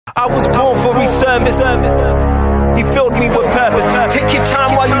I was born for his service. He filled me with purpose. Take your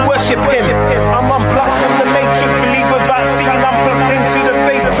time while you worship him. I'm unplugged from the matrix. Believe without seeing, I'm plugged into the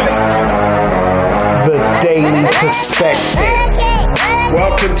matrix. The Daily Perspective.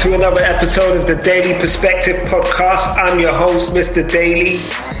 Welcome to another episode of the Daily Perspective podcast. I'm your host, Mr. Daily,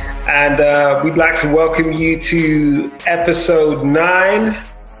 and we'd like to welcome you to episode 9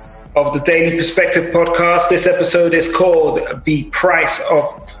 of the Daily Perspective podcast. This episode is called The Price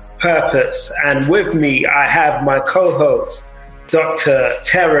of Purpose, and with me I have my co-host, Dr.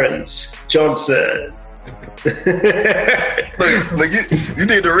 Terrence Johnson. look, you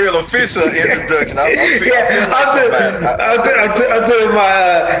did the real official introduction. I'm doing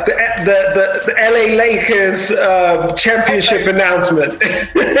my the LA Lakers championship announcement.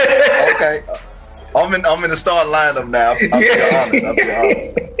 Okay. I'm in the starting lineup now. I'll be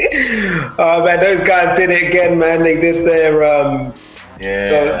honest. Oh man, those guys did it again, man. They did their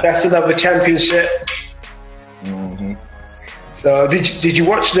so that's another championship. Mm-hmm. So did you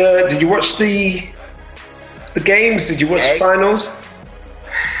watch the games? Did you watch the finals?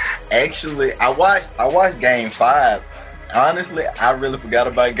 Actually, I watched Game 5. Honestly, I really forgot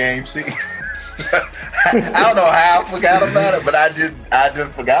about Game 6. I don't know how I forgot about it, but I just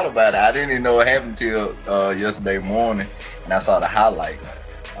forgot about it. I didn't even know it happened until yesterday morning, and I saw the highlight,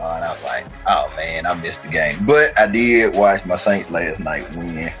 and I was like, "Oh man, I missed the game." But I did watch my Saints last night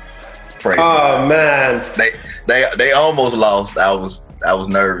win. Praise God. Man, they almost lost. I was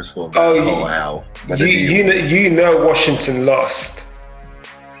nervous for about a whole hour. But you know Washington lost.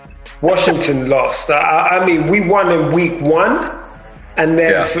 Washington lost. I mean, we won in week 1, and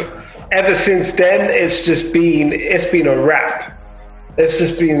then ever since then, it's been a wrap. It's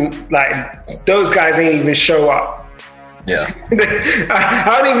just been like those guys ain't even show up. Yeah.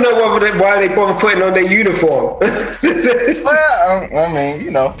 I don't even know why they bother putting on their uniform. Well, I mean, you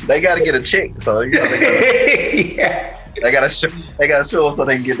know, they got to get a check, so you know, they got to show up so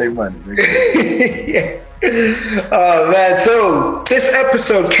they can get their money. Yeah. Oh man, so this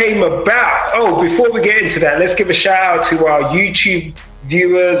episode came about. Oh, before we get into that, let's give a shout out to our YouTube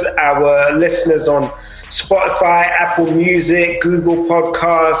viewers, our listeners on Spotify, Apple Music, Google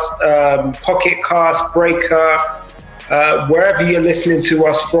Podcast, Pocket Cast, Breaker, wherever you're listening to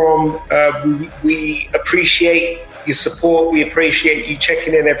us from. We appreciate your support. We appreciate you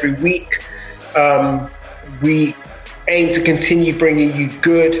checking in every week. We aim to continue bringing you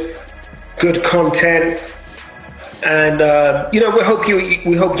good content, and we hope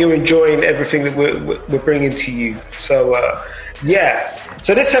you're enjoying everything that we're bringing to you. So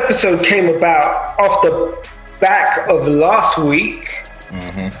so this episode came about off the back of last week.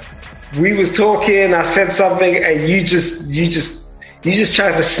 Mm-hmm. We was talking, I said something, and you just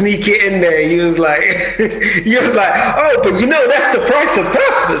tried to sneak it in there. You was like, oh, but you know that's the price of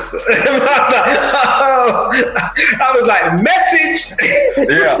purpose. And I was like, message.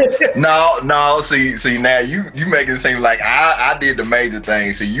 Yeah, no. See, now you make it seem like I did the major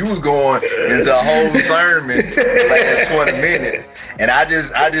thing. See, you was going into a whole sermon like 20 minutes, and I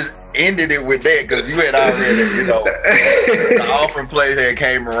just ended it with that because you had already, the offering play had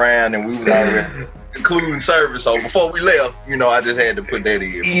came around, and we was already including service. So before we left, I just had to put that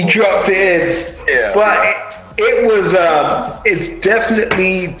in. You dropped it in. Yeah. But it was it's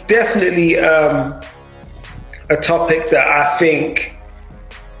definitely a topic that I think,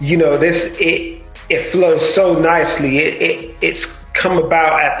 it flows so nicely. It's come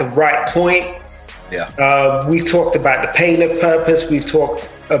about at the right point. Yeah. We've talked about the pain of purpose. We've talked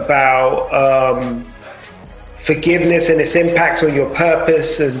about forgiveness and its impact on your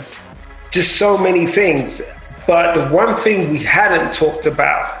purpose, and just so many things. But the one thing we hadn't talked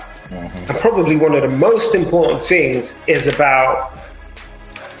about, and probably one of the most important things, is about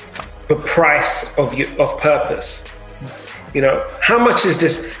the price of purpose. How much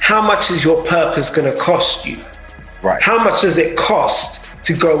is your purpose going to cost you? Right. How much does it cost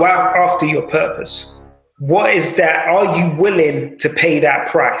to go out after your purpose? What is that? Are you willing to pay that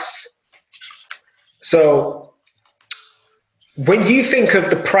price? So when you think of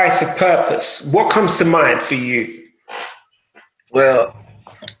the price of purpose, what comes to mind for you? Well,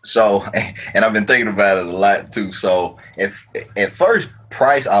 so, and I've been thinking about it a lot too. So if at first,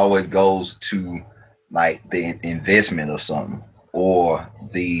 price always goes to like the investment of something or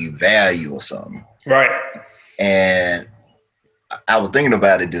the value of something. Right. And I was thinking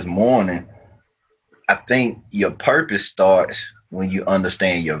about it this morning. I think your purpose starts when you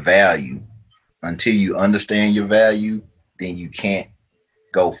understand your value. Until you understand your value, then you can't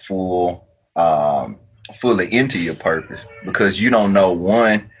go fully into your purpose, because you don't know,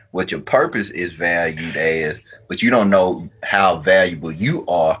 one, what your purpose is valued as, but you don't know how valuable you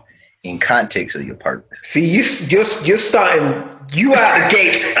are in context of your purpose. See, you're starting. You out the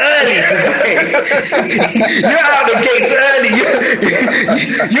gates early today. You're out the gates early.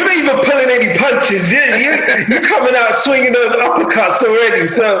 You're not even pulling any punches. You're coming out swinging those uppercuts already.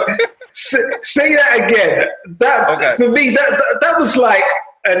 So say that again. For me, that was like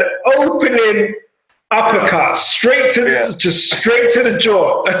an opening uppercut, straight to the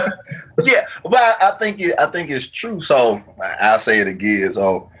jaw. Yeah, but I think it's true. So I'll say it again.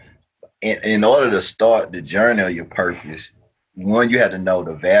 So in order to start the journey of your purpose, one, you have to know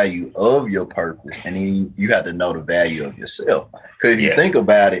the value of your purpose, and then you have to know the value of yourself. Because if you think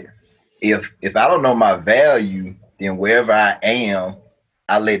about it, if I don't know my value, then wherever I am,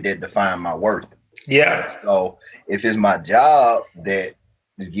 I let that define my worth. Yeah. So if it's my job that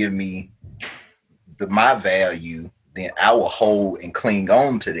is giving me my value, then I will hold and cling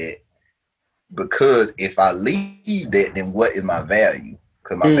on to that. Because if I leave that, then what is my value?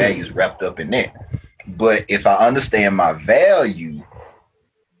 Because my value is wrapped up in that. But if I understand my value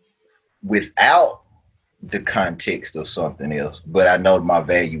without the context of something else, but I know my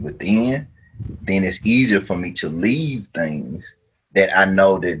value within, then it's easier for me to leave things that I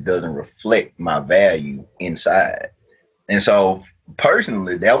know that doesn't reflect my value inside. And so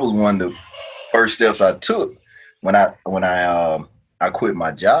personally, that was one of the first steps I took when I quit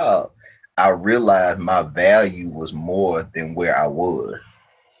my job. I realized my value was more than where I was.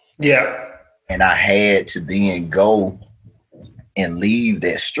 Yeah. And I had to then go and leave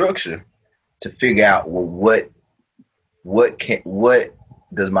that structure to figure out, well, what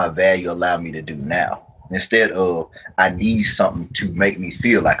does my value allow me to do now? Instead of I need something to make me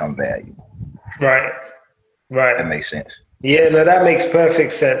feel like I'm valuable. Right. That makes sense. Yeah, no, that makes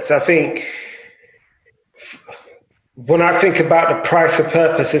perfect sense. I think when I think about the price of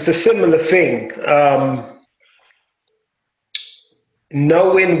purpose, it's a similar thing.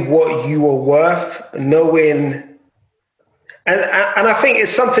 Knowing what you are worth, and I think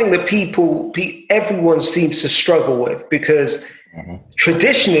it's something that everyone seems to struggle with, because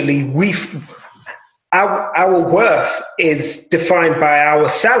traditionally our worth is defined by our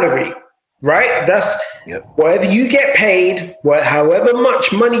salary, right? That's whatever you get paid, however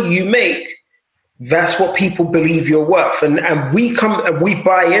much money you make, that's what people believe you're worth. And we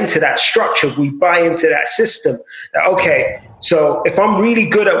buy into that structure. We buy into that system. That, okay, so if I'm really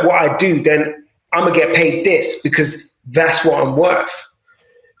good at what I do, then I'm going to get paid this because that's what I'm worth.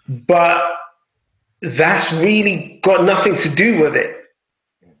 But that's really got nothing to do with it,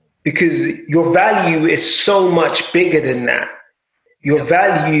 because your value is so much bigger than that. Your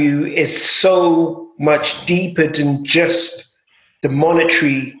value is so much deeper than just the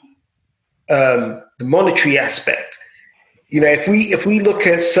monetary aspect. You know, if we look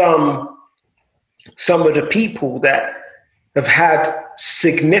at some of the people that have had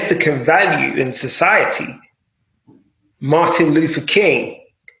significant value in society, Martin Luther King,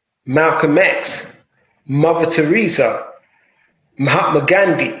 Malcolm X, Mother Teresa, Mahatma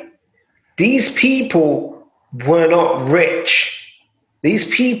Gandhi, these people were not rich. These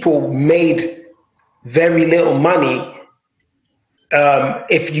people made very little money.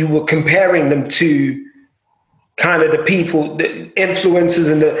 If you were comparing them to kind of the people, the influencers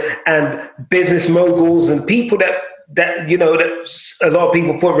and business moguls and people that you know, that a lot of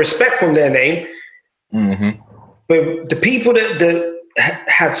people put respect on their name. But the people that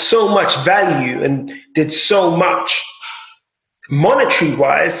had so much value and did so much monetary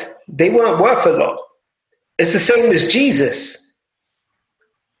wise, they weren't worth a lot. It's the same as Jesus.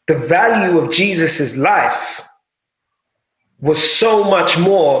 The value of Jesus's life was so much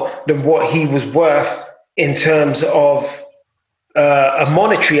more than what he was worth in terms of a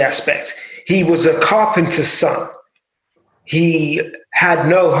monetary aspect. He was a carpenter's son. He had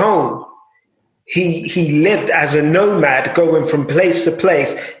no home. He lived as a nomad, going from place to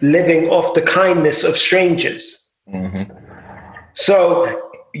place, living off the kindness of strangers. So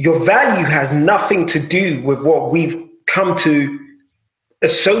your value has nothing to do with what we've come to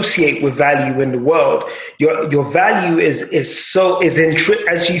associate with value in the world. Your value is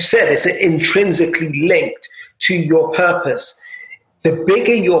as you said, it's intrinsically linked to your purpose. The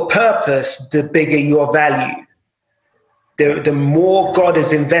bigger your purpose, the bigger your value. The more God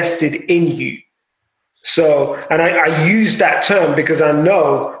is invested in you. So, and I use that term because I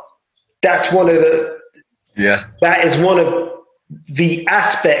know that's one of that is one of the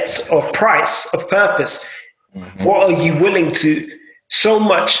aspects of price, of purpose. What are you willing to? So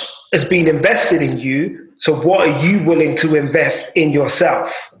much has been invested in you. So what are you willing to invest in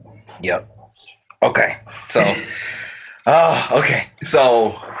yourself? Yep. Okay. So Oh, okay.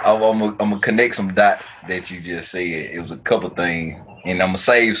 So I'm gonna connect some dots that you just said. It was a couple things, and I'm gonna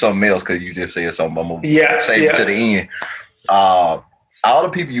save something else because you just said something. I'm gonna save it to the end. All the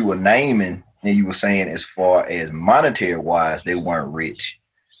people you were naming and you were saying as far as monetary wise, they weren't rich,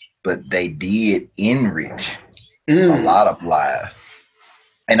 but they did enrich a lot of lives.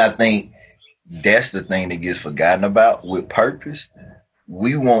 And I think that's the thing that gets forgotten about with purpose.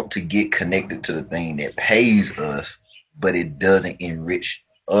 We want to get connected to the thing that pays us, but it doesn't enrich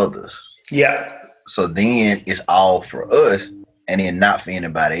others. Yeah. So then it's all for us and then not for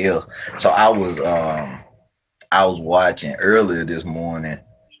anybody else. So I was watching earlier this morning,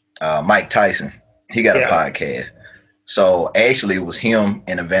 Mike Tyson. He got a podcast. So actually it was him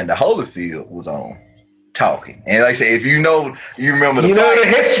and Evander Holyfield was on talking. And like I said, if you remember the you know the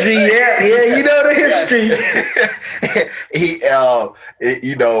history, you know the history.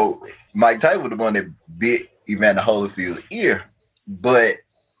 Mike Tyson was the one that bit Evander Holyfield's ear. But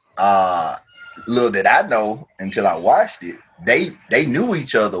little did I know until I watched it, they knew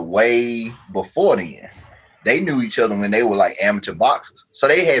each other way before then. They knew each other when they were like amateur boxers. So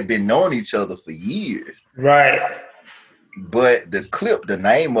they had been knowing each other for years. Right. But the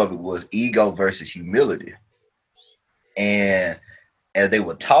name of it was Ego versus Humility. And as they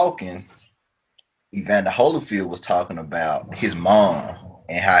were talking, Evander Holyfield was talking about his mom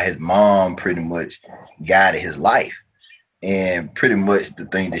and how his mom pretty much guided his life. And pretty much the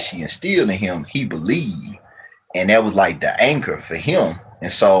thing that she instilled in him, he believed. And that was like the anchor for him.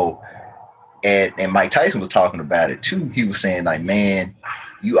 And so, and Mike Tyson was talking about it too. He was saying like, man,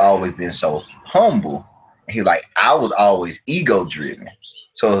 you always been so humble. And he like, I was always ego driven.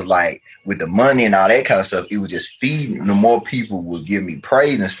 So it's like with the money and all that kind of stuff, it was just feeding. The more people would give me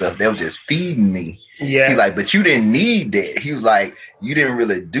praise and stuff, they were just feeding me. Yeah. He like, but you didn't need that. He was like, you didn't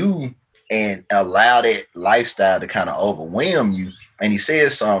really do and allow that lifestyle to kind of overwhelm you. And he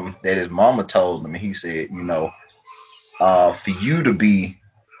said something that his mama told him. And he said, for you to be,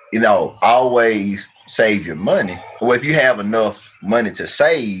 always save your money. Or if you have enough money to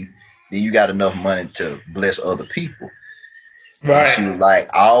save, then you got enough money to bless other people. Right. And she was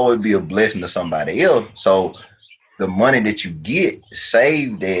like, I always be a blessing to somebody else. So the money that you get,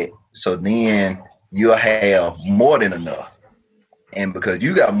 save that. So then you'll have more than enough. And because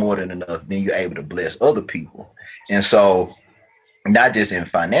you got more than enough, then you're able to bless other people. And so not just in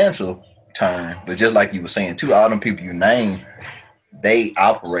financial terms, but just like you were saying too, all them people you named, they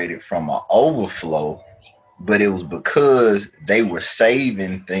operated from an overflow, but it was because they were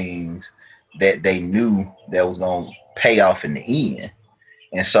saving things that they knew that was going to pay off in the end.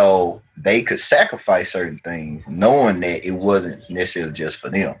 And so they could sacrifice certain things knowing that it wasn't necessarily just for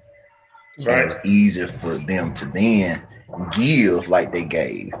them. Right. And it was easier for them to then give like they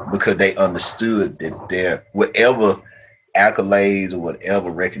gave because they understood that their whatever accolades or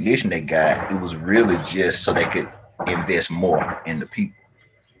whatever recognition they got, it was really just so they could invest more in the people.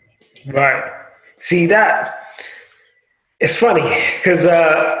 Right. See that? It's funny because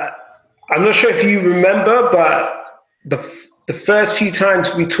I'm not sure if you remember, but the first few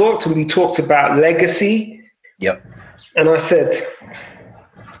times we talked about legacy. Yep. And I said,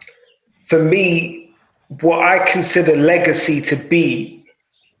 for me, what I consider legacy to be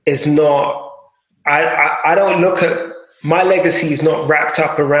is not, I don't look at, my legacy is not wrapped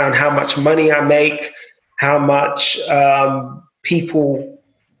up around how much money I make, how much people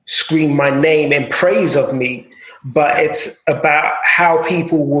scream my name in praise of me, but it's about how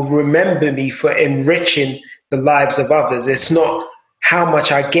people will remember me for enriching the lives of others. It's not how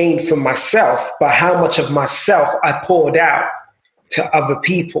much I gained from myself, but how much of myself I poured out to other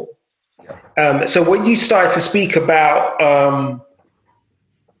people. So when you start to speak about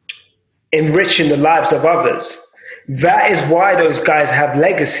enriching the lives of others, that is why those guys have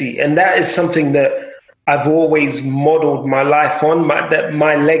legacy. And that is something that I've always modeled my life on,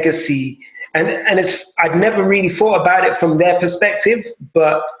 my legacy. And I'd never really thought about it from their perspective,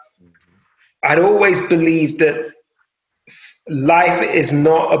 but I'd always believed that life is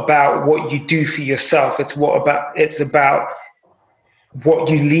not about what you do for yourself. It's about what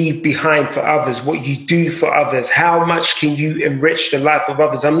you leave behind for others, what you do for others. How much can you enrich the life of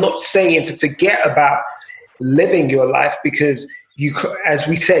others? I'm not saying to forget about living your life because as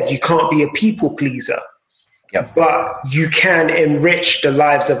we said, you can't be a people pleaser. Yep. But you can enrich the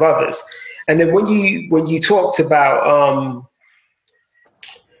lives of others. And then when you talked about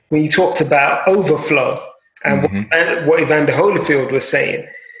overflow and what Evander Holyfield was saying,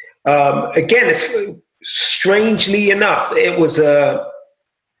 again, it's strangely enough, it was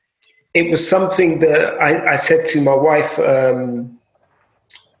something that I said to my wife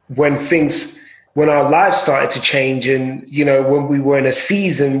when things when our lives started to change, and when we were in a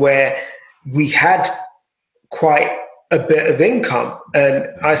season where we had quite a bit of income. And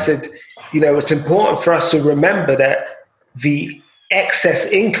I said, it's important for us to remember that the excess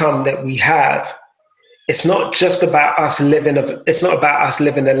income that we have, it's not just about us living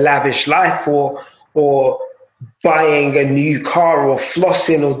a lavish life or buying a new car or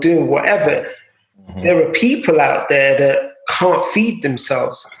flossing or doing whatever. There are people out there that can't feed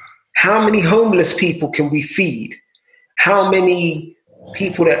themselves. How many homeless people can we feed? How many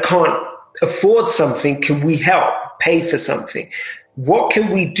people that can't afford something can we help pay for something? What can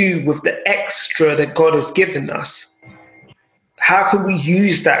we do with the extra that God has given us? How can we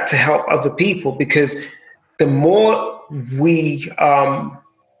use that to help other people? Because the more we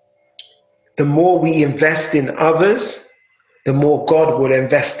invest in others, the more God will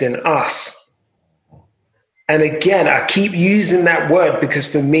invest in us. And again, I keep using that word because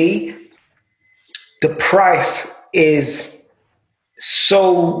for me, the price is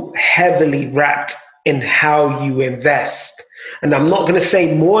so heavily wrapped in how you invest. And I'm not going to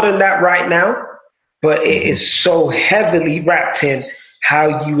say more than that right now, but it is so heavily wrapped in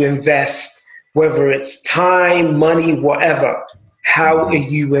how you invest, whether it's time, money, whatever. How are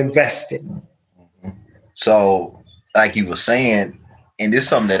you investing? So, like you were saying, and this is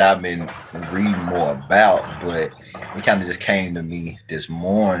something that I've been reading more about, but it kind of just came to me this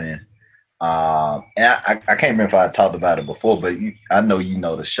morning. And I can't remember if I talked about it before, but I know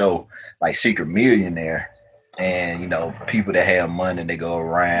the show, like Secret Millionaire, and people that have money, they go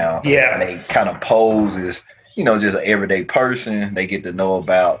around, and they kind of pose as just an everyday person. They get to know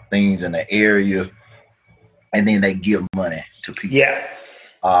about things in the area, and then they give money to people. Yeah.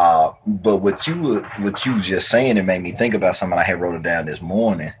 But what you were just saying, it made me think about something. I had wrote it down this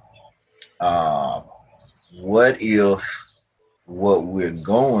morning. What if what we're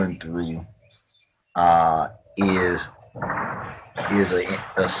going through is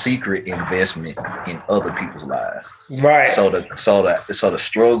a secret investment in other people's lives? Right. So the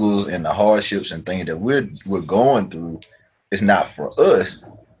struggles and the hardships and things that we're going through is not for us.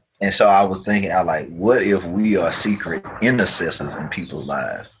 And so I was thinking, what if we are secret intercessors in people's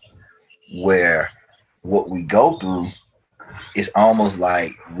lives, where what we go through is almost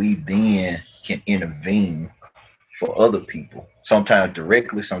like we then can intervene for other people, sometimes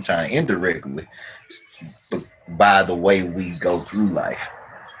directly, sometimes indirectly, but by the way we go through life.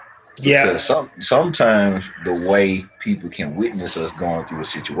 Yeah. Because sometimes the way people can witness us going through a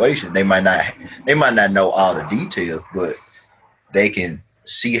situation, they might not know all the details, but they can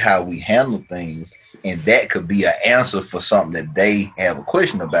see how we handle things, and that could be an answer for something that they have a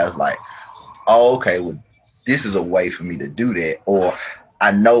question about. It's like, oh, okay, well, this is a way for me to do that, or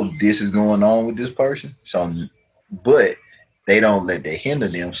I know this is going on with this person, but they don't let that hinder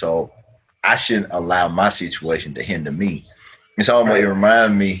them, so I shouldn't allow my situation to hinder me. And so it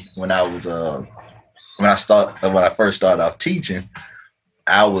reminded me when I was when I first started off teaching,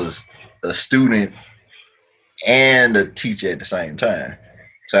 I was a student and a teacher at the same time.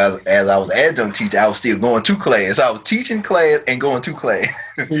 So as I was adjunct teacher, I was still going to class. I was teaching class and going to class.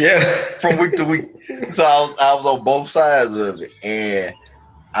 Yeah. From week to week. So I was on both sides of it. And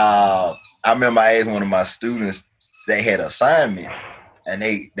I remember I asked one of my students, they had an assignment, and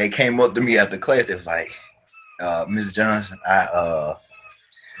they came up to me after class. They was like, Ms. Johnson, I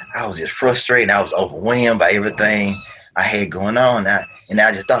was just frustrated. I was overwhelmed by everything I had going on. And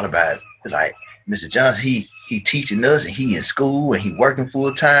I just thought about it. It's like, Mr. Johnson, he teaching us, and he in school, and he working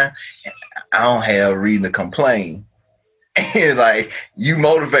full time. And I don't have a reason to complain. And like, you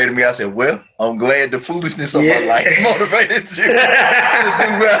motivated me. I said, well, I'm glad the foolishness of my life motivated you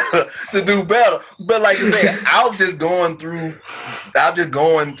to do better. But like you said, I was just going through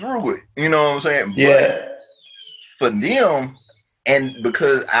it. You know what I'm saying? Yeah. But for them, and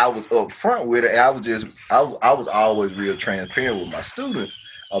because I was upfront with it, I was always real transparent with my students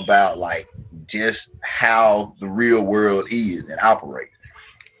about like just how the real world is and operates.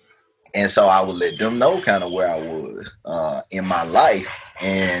 And so I would let them know kind of where I was in my life.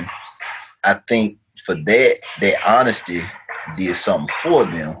 And I think for that honesty did something for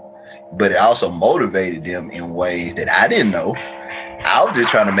them, but it also motivated them in ways that I didn't know. I was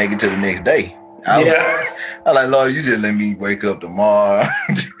just trying to make it to the next day. I was like, Lord, you just let me wake up tomorrow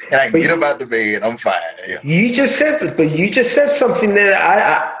and I can get up out the bed. I'm fine. Yeah. You just said something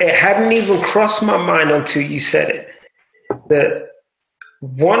that it hadn't even crossed my mind until you said it. That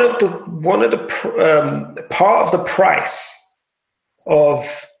one of the part of the price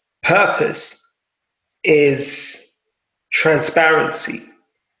of purpose is transparency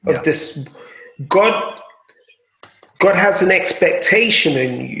of this. God has an expectation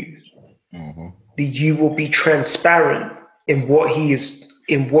in you you will be transparent in what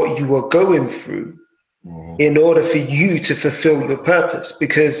you are going through in order for you to fulfill your purpose.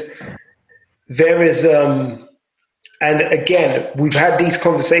 Because there is, and again, we've had these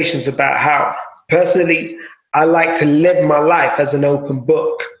conversations about how personally I like to live my life as an open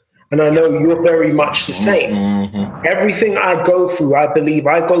book. And I know you're very much the same. Everything I go through, I believe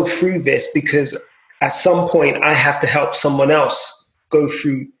I go through this because at some point I have to help someone else go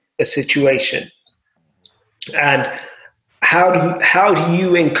through a situation. And how do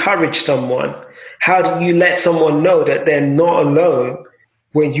you encourage someone? How do you let someone know that they're not alone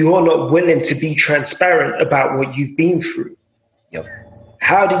when you're not willing to be transparent about what you've been through? Yep.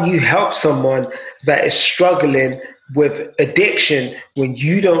 How do you help someone that is struggling with addiction when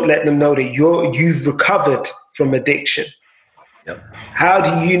you don't let them know that you've recovered from addiction? Yep. How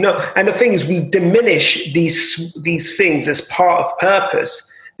do you know? And the thing is, we diminish these things as part of purpose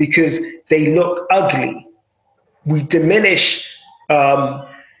because they look ugly. We diminish our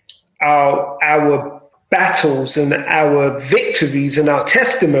battles and our victories and our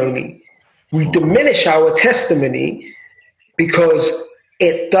testimony. We diminish our testimony because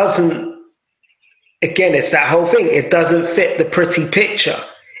it doesn't, again, it's that whole thing. It doesn't fit the pretty picture.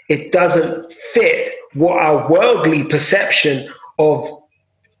 It doesn't fit what our worldly perception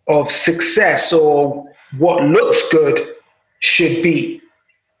of success or what looks good should be.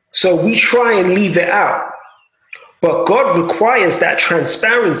 So we try and leave it out. But God requires that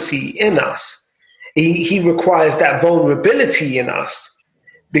transparency in us. He requires that vulnerability in us,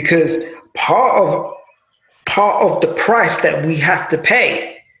 because part of the price that we have to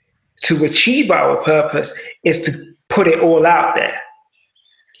pay to achieve our purpose is to put it all out there.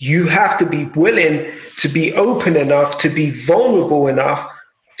 You have to be willing to be open enough, to be vulnerable enough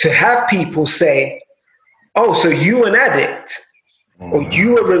to have people say, oh, so you're an addict. Or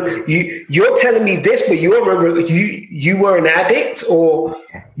you're telling me this, but you were an addict, or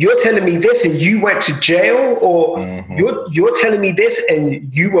you're telling me this and you went to jail, or you're telling me this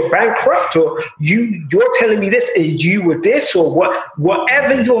and you were bankrupt, or you're telling me this and you were this, or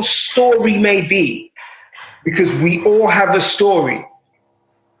whatever your story may be, because we all have a story.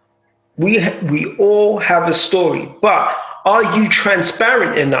 We all have a story, but are you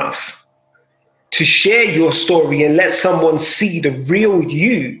transparent enough to share your story and let someone see the real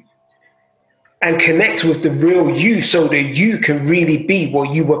you and connect with the real you so that you can really be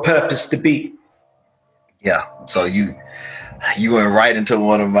what you were purposed to be? Yeah. So you went right into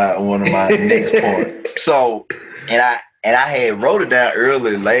one of my next points. So, and I had wrote it down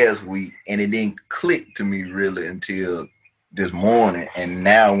early last week, and it didn't click to me really until this morning. And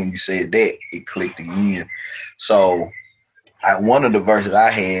now when you said that, it clicked again. So one of the verses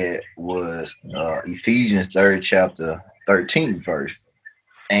I had was Ephesians 3rd chapter 13th verse.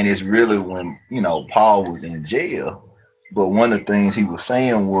 And it's really when, Paul was in jail. But one of the things he was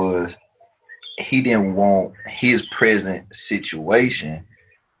saying was he didn't want his present situation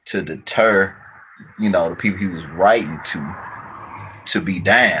to deter, the people he was writing to be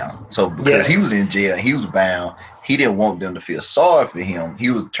down. So because he was in jail and he was bound, he didn't want them to feel sorry for him. He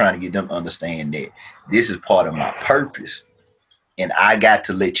was trying to get them to understand that this is part of my purpose. And I got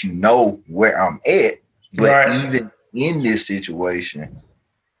to let you know where I'm at. But even in this situation,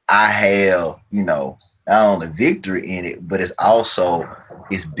 I have, not only victory in it, but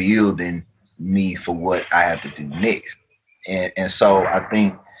it's building me for what I have to do next. And so I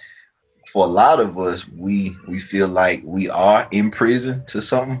think for a lot of us, we feel like we are in prison to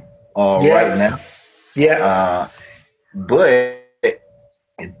something right now. Yeah. But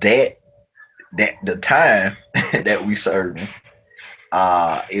that the time that we serving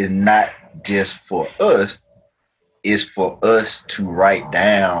is not just for us, it's for us to write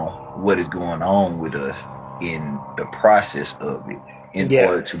down what is going on with us in the process of it in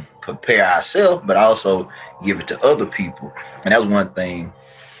order to prepare ourselves, but also give it to other people. And that was one thing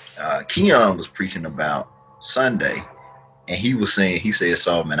Keon was preaching about Sunday, and he said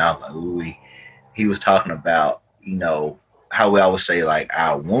something, and I was like, ooh, he was talking about, how I would say like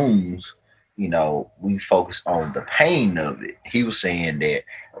our wounds, we focus on the pain of it. He was saying that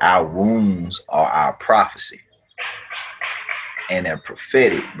our wounds are our prophecy. And they're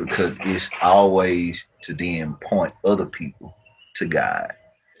prophetic because it's always to then point other people to God.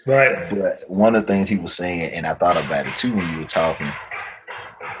 Right. But one of the things he was saying, and I thought about it too when you were talking,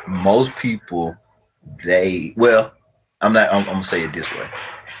 most people, I'm gonna say it this way.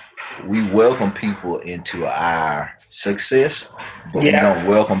 We welcome people into our success, but we don't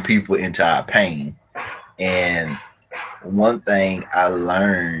welcome people into our pain. And one thing I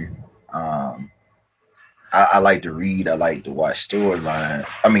learned, I like to read, I like to watch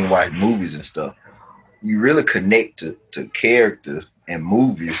watch movies and stuff. you really connect to characters and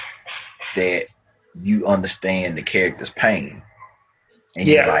movies that you understand the character's pain, and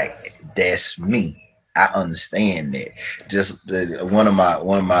you're like, that's me. I understand that. Just one of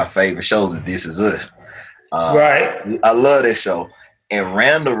my favorite shows is This Is Us. Right. I love that show, and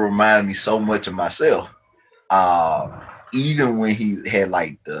Randall reminds me so much of myself. Even when he had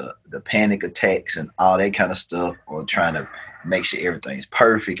like the panic attacks and all that kind of stuff, or trying to make sure everything's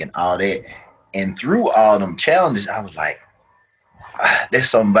perfect and all that, and through all them challenges, I was like, there's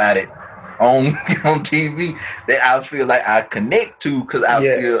somebody on TV that I feel like I connect to, because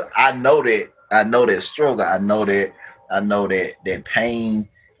I know that struggle, I know that pain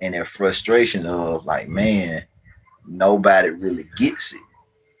and that frustration of like, man, nobody really gets it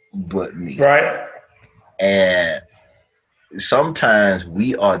but me. Right. And sometimes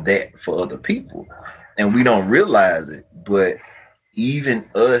we are that for other people and we don't realize it, but even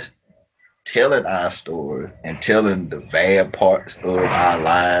us telling our story and telling the bad parts of our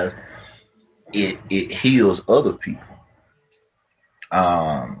lives, it heals other people.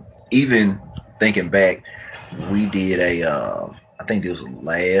 Even thinking back, we did I think it was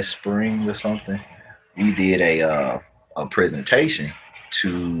last spring or something. We did a presentation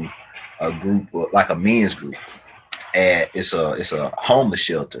to a group, like a men's group, and it's a homeless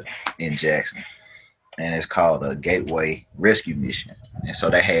shelter in Jackson, and it's called a Gateway Rescue Mission. And so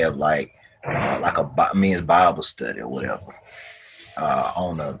they have like a men's Bible study or whatever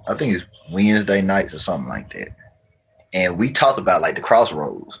I think it's Wednesday nights or something like that. And we talked about like the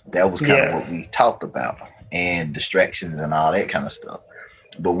crossroads. That was kind of what we talked about, and distractions and all that kind of stuff.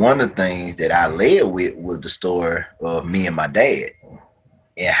 But one of the things that I led with was the story of me and my dad,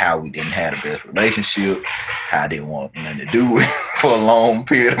 and how we didn't have the best relationship, how I didn't want nothing to do with for a long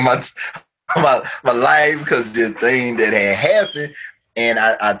period of my life because of this thing that had happened. And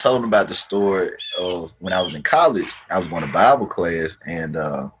I told him about the story of when I was in college. I was going to Bible class, and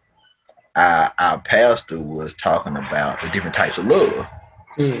our pastor was talking about the different types of love.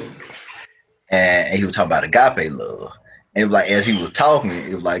 And he was talking about agape love. And it was like, as he was talking,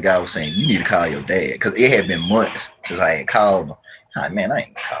 it was like God was saying, you need to call your dad, because it had been months since I had called him. I'm like, man, I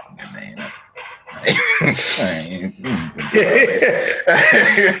ain't calling him, man.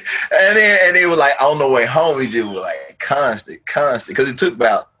 and he was like, on the way home, he just was like constant, because it took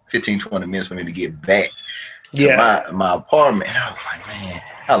about 15-20 minutes for me to get back to my apartment. And I was like, man,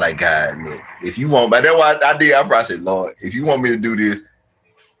 I was like, God, look, if you want, but that's what I did. I probably said, Lord, if you want me to do this,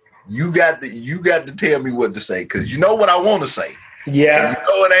 you got to tell me what to say, because you know what I want to say. Yeah. And you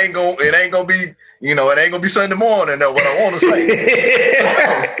know it ain't gonna be, it ain't gonna be Sunday morning. That's what I want to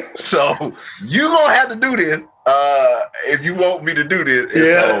say. so you gonna have to do this if you want me to do this. And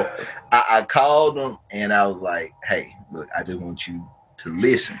so I called him and I was like, hey, look, I just want you to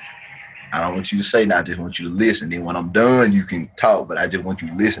listen. I don't want you to say nothing. I just want you to listen. Then when I'm done, you can talk, but I just want you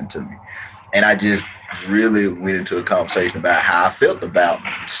to listen to me. And I just really went into a conversation about how I felt about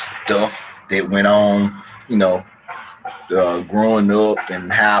stuff that went on, growing up,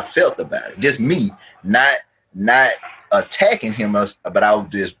 and how I felt about it. Just me, not attacking him, but I was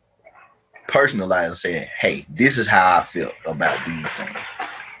just personalizing, saying, hey, this is how I felt about these things.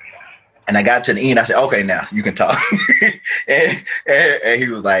 And I got to the end, I said, okay, now you can talk. and he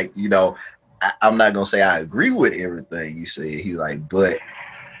was like, I'm not going to say I agree with everything you said. He's like, but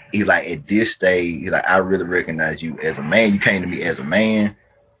he's like, at this stage, he's like, I really recognize you as a man. You came to me as a man.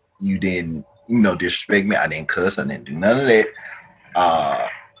 You didn't, disrespect me. I didn't cuss. I didn't do none of that.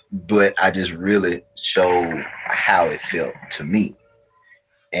 But I just really showed how it felt to me.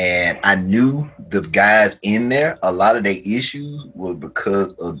 And I knew the guys in there, a lot of their issues were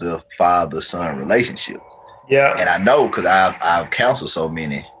because of the father-son relationship. Yeah. And I know because I've counseled so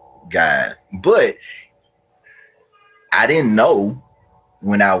many guys. But I didn't know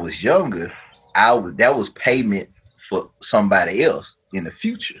when I was younger, that was payment for somebody else in the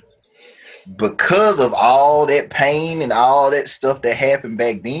future. Because of all that pain and all that stuff that happened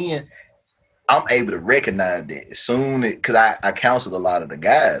back then, I'm able to recognize that soon, because I counseled a lot of the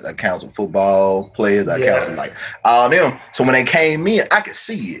guys. I counseled football players. I counseled like all them. So when they came in, I could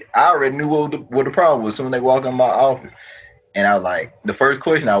see it. I already knew what the problem was. So when they walked in my office, and I was like, the first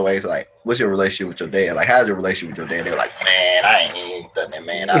question I always like, what's your relationship with your dad? Like, how's your relationship with your dad? They were like, man, I ain't done that,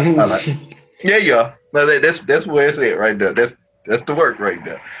 man. I was like, yeah. No, that's where it's at right there. That's the work right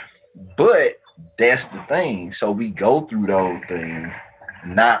there. But that's the thing. So we go through those things,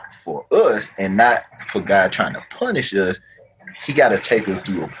 not for us and not for God trying to punish us. He got to take us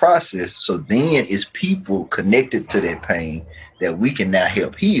through a process. So then it's people connected to that pain that we can now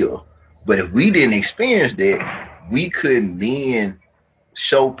help heal. But if we didn't experience that, we couldn't then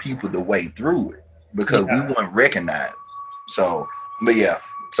show people the way through it. because we weren't recognized. So, but yeah.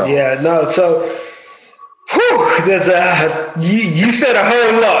 So yeah, no, so there's you said a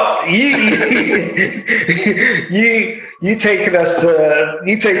whole lot. You taking us all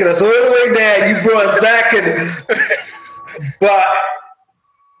the way there. You brought us back, but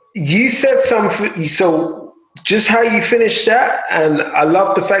you said something. So just how you finished that, and I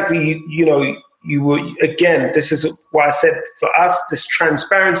love the fact that you were, again. This is why I said for us this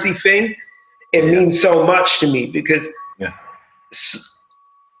transparency thing. It means so much to me because. Yeah.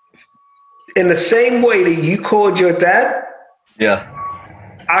 In the same way that you called your dad,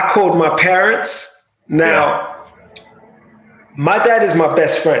 I called my parents. Now, my dad is my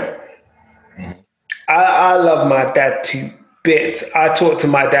best friend. Mm-hmm. I love my dad to bits. I talk to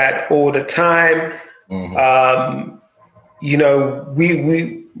my dad all the time. Mm-hmm.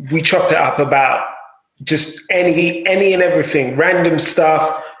 We chop it up about just any and everything, random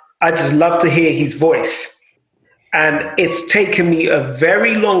stuff. I just love to hear his voice. And it's taken me a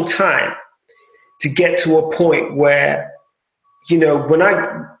very long time to get to a point where,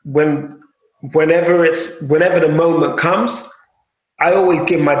 whenever the moment comes, I always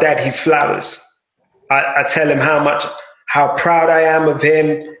give my dad his flowers. I tell him how proud I am of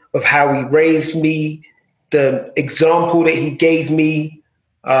him, of how he raised me, the example that he gave me,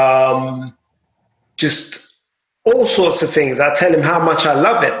 just all sorts of things. I tell him how much I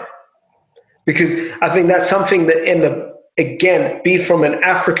love him because I think that's something that be from an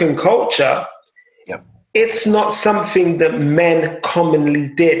African culture, it's not something that men commonly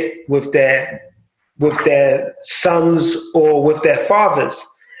did with their sons or with their fathers.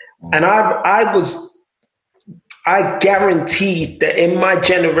 And I guaranteed that in my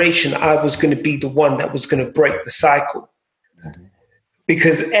generation, I was going to be the one that was going to break the cycle.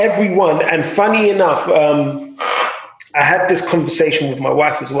 Because everyone, and funny enough, I had this conversation with my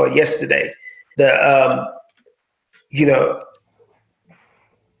wife as well yesterday, that,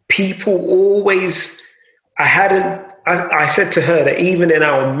 people always, I said to her that even in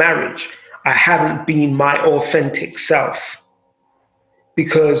our marriage, I haven't been my authentic self.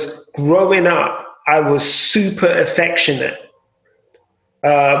 Because growing up, I was super affectionate.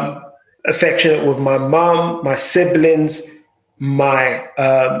 Affectionate with my mom, my siblings, my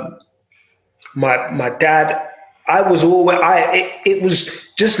dad. I was always, it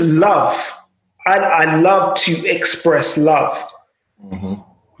was just love. I love to express love. Mm-hmm.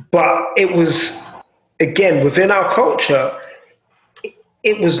 But it was, again, within our culture,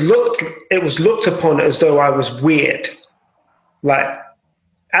 it was looked upon as though I was weird. Like,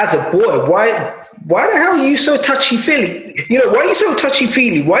 as a boy, why the hell are you so touchy-feely? Why are you so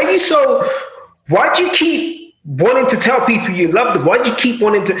touchy-feely? Why do you keep wanting to tell people you love them? Why do you keep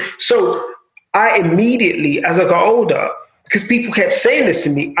wanting to? So I immediately, as I got older, because people kept saying this to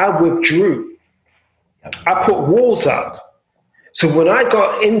me, I withdrew. I put walls up. So when I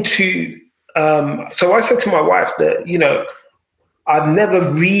got into, so I said to my wife that, I've never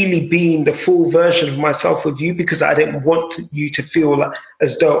really been the full version of myself with you because I didn't want you to feel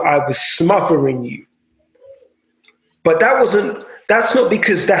as though I was smothering you. But that's not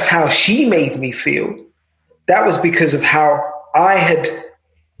because that's how she made me feel. That was because of how I had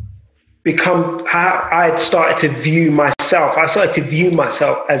started to view myself. I started to view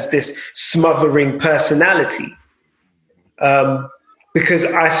myself as this smothering personality. Because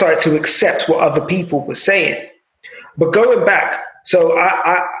I started to accept what other people were saying. But going back, so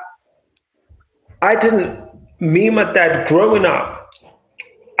me and my dad growing up,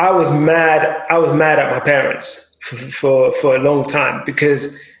 I was mad at my parents for a long time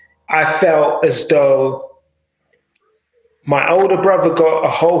because I felt as though my older brother got a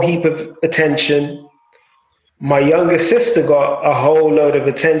whole heap of attention. My younger sister got a whole load of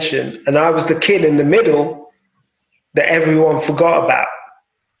attention. And I was the kid in the middle that everyone forgot about.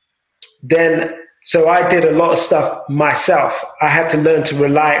 So I did a lot of stuff myself. I had to learn to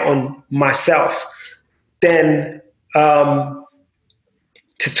rely on myself. Then to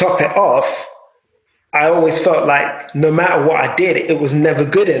top it off, I always felt like no matter what I did, it was never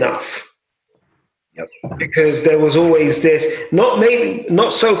good enough. Yep. Because there was always this, not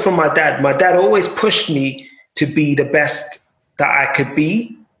so from my dad. My dad always pushed me to be the best that I could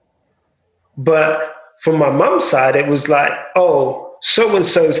be. But from my mom's side, it was like, oh,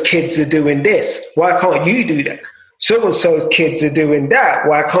 so-and-so's kids are doing this. Why can't you do that? So-and-so's kids are doing that.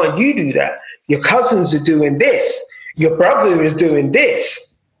 Why can't you do that? Your cousins are doing this. Your brother is doing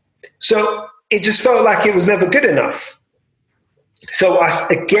this. So it just felt like it was never good enough. So I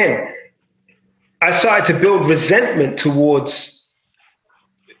started to build resentment towards,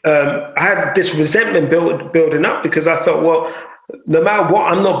 I had this resentment building up because I felt, well, no matter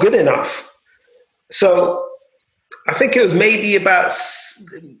what, I'm not good enough. So I think it was maybe about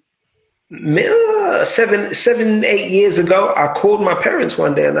 8 years ago. I called my parents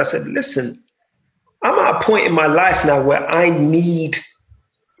one day and I said, listen, I'm at a point in my life now where I need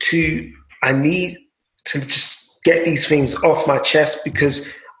to just get these things off my chest because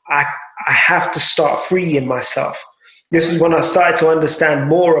I have to start freeing myself. This is when I started to understand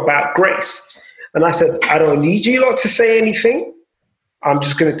more about grace. And I said, I don't need you lot to say anything. I'm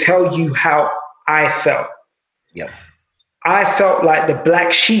just going to tell you how I felt. Yep. I felt like the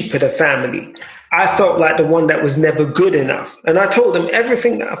black sheep of the family. I felt like the one that was never good enough. And I told them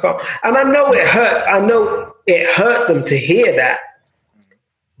everything that I felt. And I know it hurt. I know it hurt them to hear that.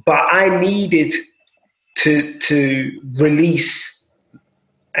 But I needed to release.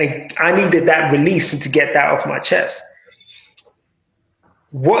 And I needed that release and to get that off my chest.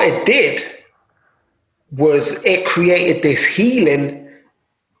 What it did was it created this healing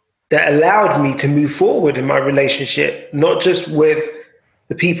that allowed me to move forward in my relationship, not just with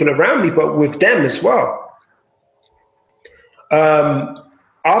the people around me, but with them as well.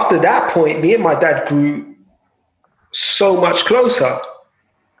 After that point, me and my dad grew so much closer.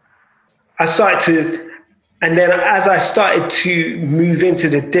 And then as I started to move into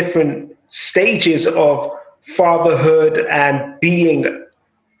the different stages of fatherhood and being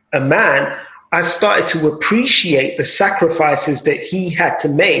a man, I started to appreciate the sacrifices that he had to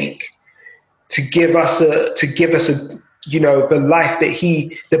make to give us the life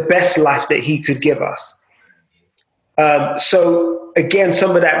the best life that he could give us. So again,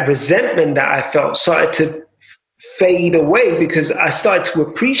 some of that resentment that I felt started to fade away because I started to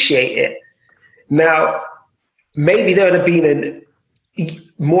appreciate it. Now, maybe there would have been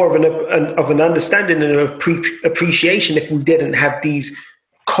more of an understanding and appreciation if we didn't have these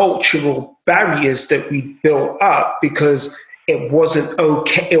cultural barriers that we built up, because it wasn't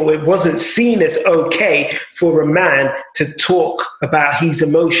okay, or it wasn't seen as okay for a man to talk about his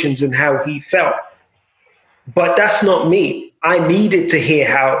emotions and how he felt. But that's not me. I needed to hear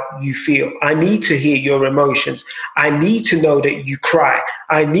how you feel. I need to hear your emotions. I need to know that you cry.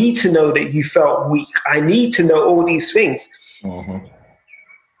 I need to know that you felt weak. I need to know all these things. Mm-hmm.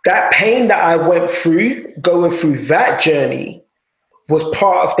 That pain that I went through, going through that journey, was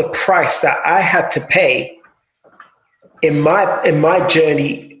part of the price that I had to pay in my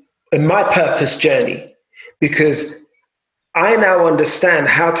journey, in my purpose journey, because I now understand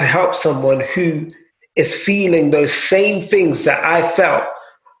how to help someone who is feeling those same things that I felt.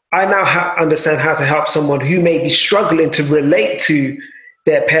 I now understand how to help someone who may be struggling to relate to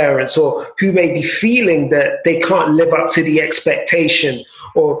their parents, or who may be feeling that they can't live up to the expectation,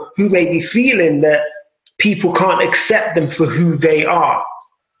 or who may be feeling that people can't accept them for who they are.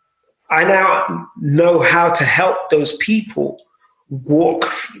 I now know how to help those people walk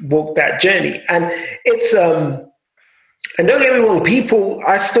that journey. And it's, and don't get me wrong,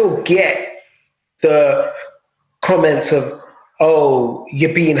 I still get the comments of, oh,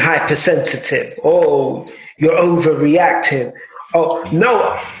 you're being hypersensitive. Oh, you're overreacting. Oh,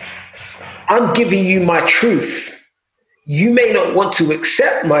 no, I'm giving you my truth. You may not want to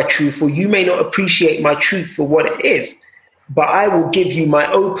accept my truth, or you may not appreciate my truth for what it is, but I will give you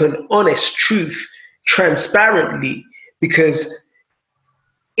my open, honest truth transparently, because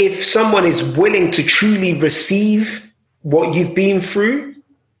if someone is willing to truly receive what you've been through,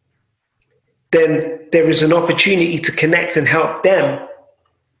 then there is an opportunity to connect and help them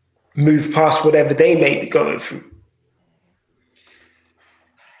move past whatever they may be going through.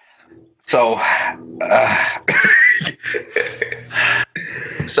 So,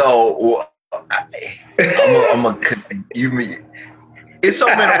 it's so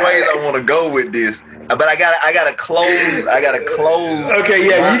many ways I want to go with this, but I gotta close. Okay,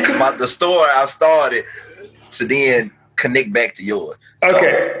 yeah, the story I started to then connect back to yours.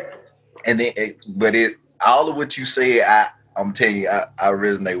 Okay, and then, all of what you said, I'm telling you, I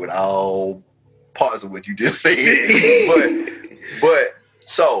resonate with all parts of what you just said. but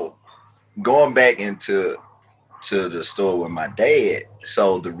so going back into the story with my dad.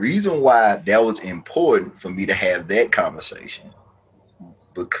 So the reason why that was important for me to have that conversation,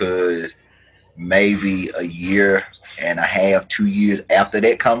 because maybe a year and a half, 2 years after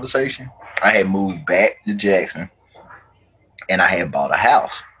that conversation, I had moved back to Jackson and I had bought a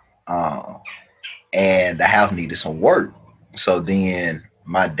house. And the house needed some work. So then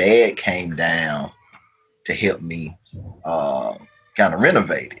my dad came down to help me kind of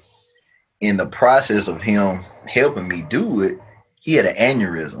renovate it. In the process of him helping me do it, he had an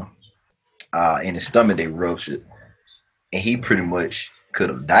aneurysm in his stomach that ruptured, and he pretty much could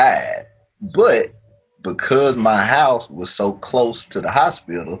have died. But because my house was so close to the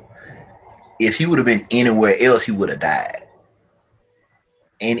hospital, if he would have been anywhere else, he would have died.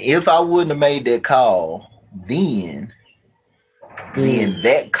 And if I wouldn't have made that call, then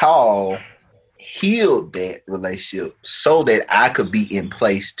that call healed that relationship so that I could be in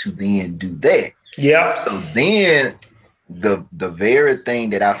place to then do that. Yeah. So then the very thing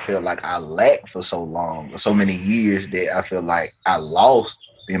that I felt like I lacked for so long, so many years, that I feel like I lost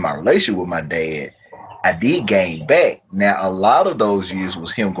in my relationship with my dad, I did gain back. Now, a lot of those years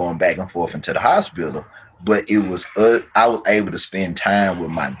was him going back and forth into the hospital, but it was I was able to spend time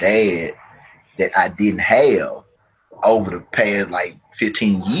with my dad that I didn't have over the past like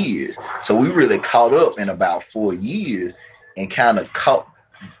 15 years. So we really caught up in about 4 years and kind of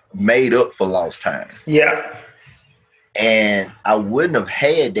made up for lost time. Yeah. And I wouldn't have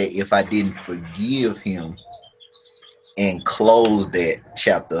had that if I didn't forgive him and close that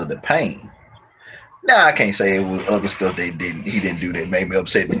chapter of the pain. Now, I can't say it was other stuff he didn't do that made me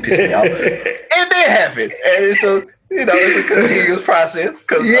upset and pissed me off. It did happen. And it's a continuous process.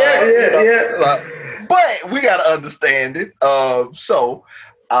 But we got to understand it. But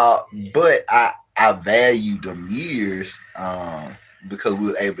I value them years because we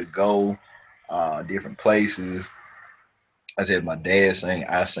were able to go different places. I said my dad sang,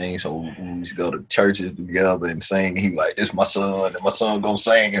 I sing, so we used to go to churches together and sing. He was like, "This is my son, and my son gonna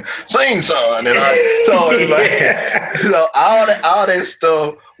sing and sing, son." And so all that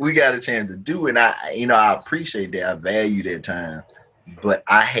stuff we got a chance to do, and I appreciate that. I value that time, but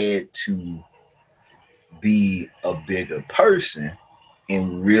I had to be a bigger person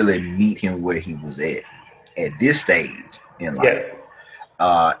and really meet him where he was at this stage in life,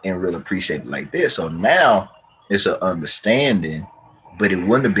 and really appreciate it like this. So now it's an understanding, but it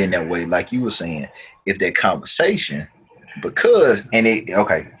wouldn't have been that way, like you were saying, if that conversation,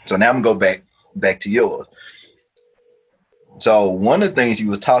 so now I'm gonna go back to yours. So one of the things you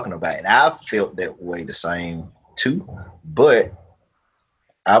were talking about, and I felt that way the same too, but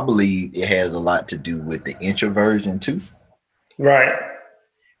I believe it has a lot to do with the introversion too. Right.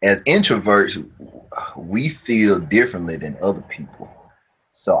 As introverts, we feel differently than other people.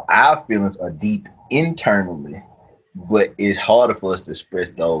 So our feelings are deep internally, but it's harder for us to express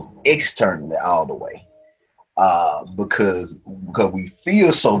those externally all the way. Because we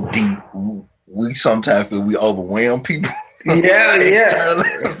feel so deep, we sometimes feel we overwhelm people. Yeah.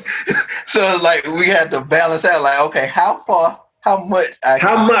 So it's like we have to balance out, like, okay, how far, how much?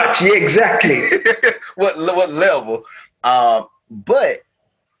 Yeah, exactly. what level? But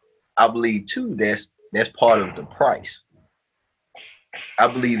I believe too that's part of the price. I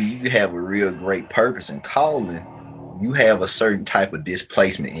believe you have a real great purpose and calling. You have a certain type of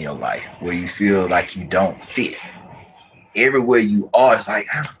displacement in your life where you feel like you don't fit. Everywhere you are, it's like,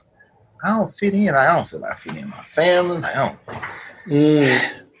 I don't fit in. I don't feel like I fit in my family.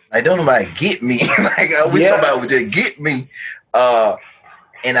 Don't nobody get me. Somebody would just get me.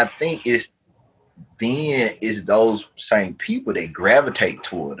 And I think it's those same people that gravitate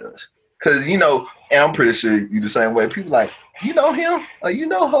toward us. Because, and I'm pretty sure you the same way. People like, you know him? Or you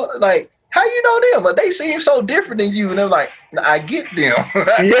know her? Like, how you know them? But they seem so different than you. And they're like, I get them.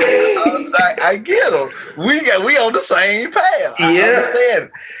 I get them. We on the same path. I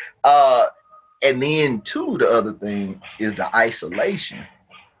understand. And then, too, the other thing is the isolation.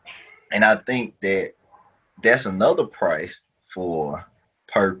 And I think that's another price for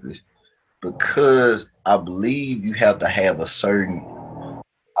purpose, because I believe you have to have a certain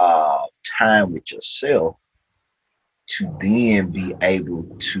time with yourself to then be able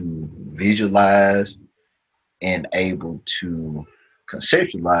to visualize and able to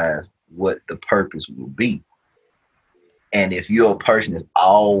conceptualize what the purpose will be. And if you're a person that's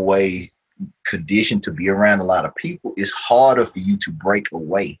always conditioned to be around a lot of people, it's harder for you to break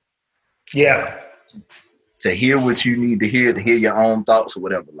away. Yeah. To hear what you need to hear your own thoughts or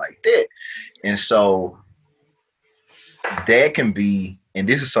whatever like that. And so that can be, and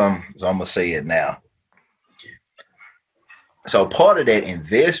this is something, so I'm going to say it now. So part of that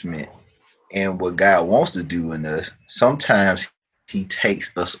investment and what God wants to do in us, sometimes he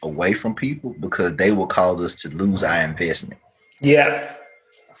takes us away from people because they will cause us to lose our investment. Yeah.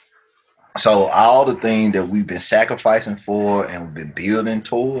 So all the things that we've been sacrificing for and we've been building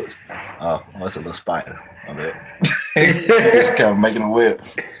towards, what's a little spider? Just kind of making a web.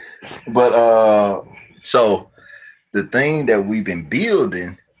 But so the thing that we've been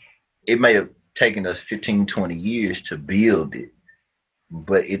building, it may have taken us 15, 20 years to build it,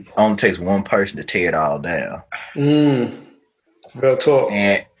 but it only takes one person to tear it all down. Real talk.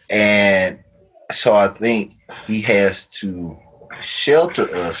 And so I think he has to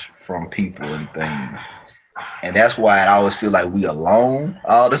shelter us from people and things And that's why I always feel like we alone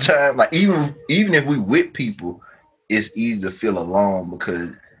all the time. Like even if we with people, it's easy to feel alone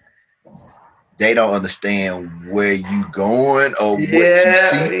because they don't understand where you going or what you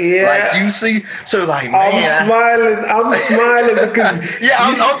see. Yeah. Like you see, so like man, I'm smiling because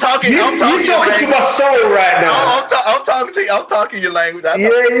I'm talking. You're talking to my soul right now. I'm talking to you. I'm talking your language.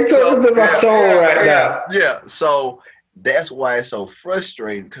 You're talking to my soul right now. Yeah. So that's why it's so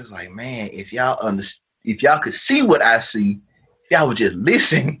frustrating because, like, man, if y'all could see what I see, if y'all would just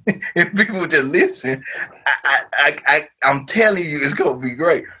listen, if people would just listen, I'm telling you, it's gonna be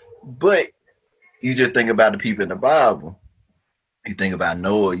great. But you just think about the people in the Bible. You think about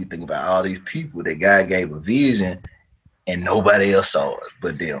Noah. You think about all these people that God gave a vision, and nobody else saw it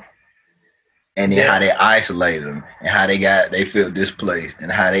but them. And then how they isolated them, and how they felt displaced,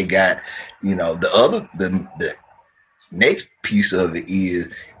 and how they got, the next piece of it is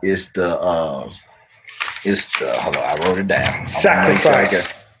the hold on, I wrote it down.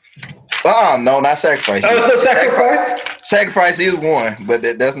 Sacrifice. Oh no, not sacrifice. Oh, it's no sacrifice. Sacrifice is one, but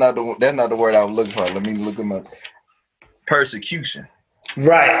that's not the word I was looking for. Let me look at my persecution.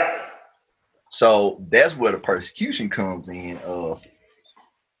 Right. So that's where the persecution comes in.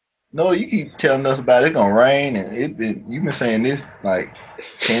 No, you keep telling us about it's gonna rain, and you've been saying this like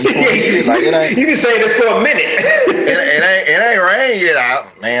 10, 20 years. Like it ain't. You've been saying this for a minute. it ain't rain yet.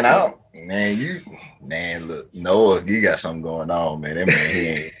 Man, look, Noah, you got something going on, man. That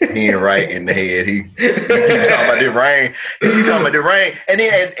man, he ain't right in the head. He keeps talking about the rain. And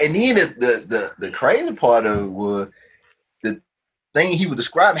then the crazy part of it was the thing he was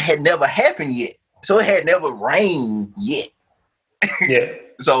describing had never happened yet. So it had never rained yet. Yeah.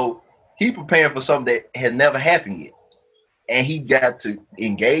 So he preparing for something that has never happened yet. And he got to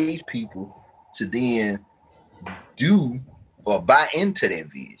engage people to then do or buy into that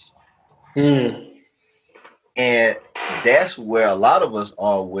vision. Mm. And that's where a lot of us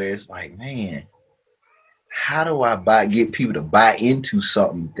are, where it's like, man, how do I get people to buy into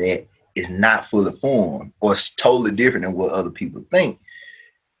something that is not fully formed or is totally different than what other people think?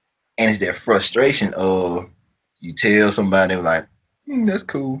 And it's that frustration of you tell somebody like, that's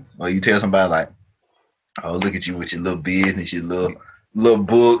cool. Or you tell somebody like, oh, look at you with your little business, your little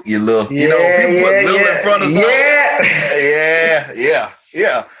book, your little, people put little in front of something.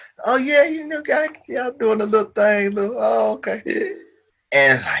 Yeah. Oh yeah, guys, y'all doing a little thing, okay. Yeah.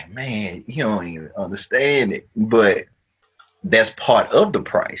 And it's like, man, you don't even understand it. But that's part of the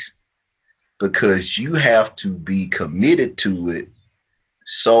price because you have to be committed to it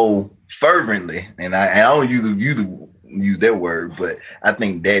so fervently. And I don't use that word, but I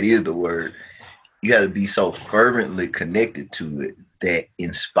think that is the word. You got to be so fervently connected to it that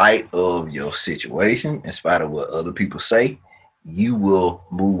in spite of your situation, in spite of what other people say, you will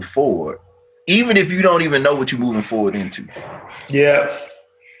move forward, even if you don't even know what you're moving forward into. Yeah.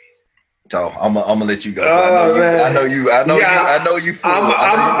 So I'm gonna let you go. I know you. I'm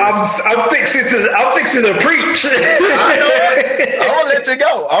fixing to preach. I know.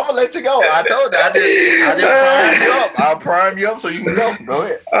 I'm gonna let you go. I told you. I did prime you up. I'll prime you up so you can go. Go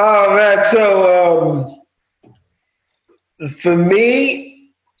ahead. Oh man. So for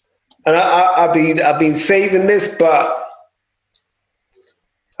me, and I've been saving this, but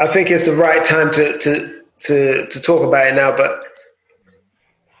I think it's the right time to talk about it now. But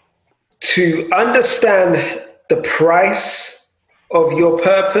to understand the price of your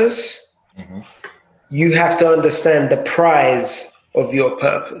purpose, you have to understand the prize of your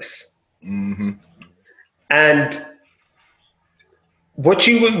purpose. Mm-hmm. And what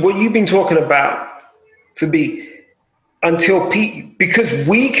you've been talking about for me, because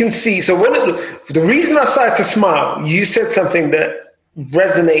we can see. So the reason I started to smile, you said something that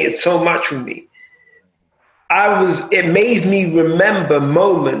resonated so much with me. It made me remember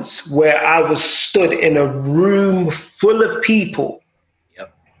moments where I was stood in a room full of people,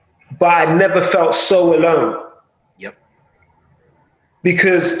 but I never felt so alone. Yep.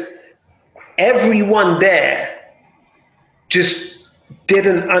 Because everyone there just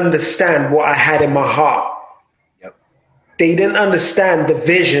didn't understand what I had in my heart. Yep. They didn't understand the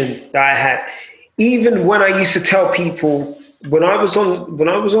vision that I had. Even when I used to tell people, when I was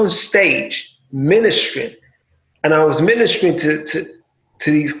on stage ministering, and I was ministering to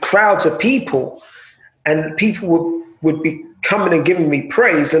these crowds of people, and people would be coming and giving me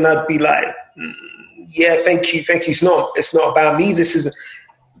praise, and I'd be like, yeah, thank you. It's not about me.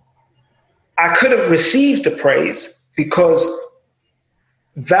 I couldn't receive the praise because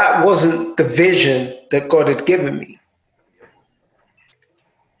that wasn't the vision that God had given me.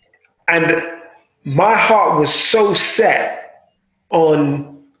 And my heart was so set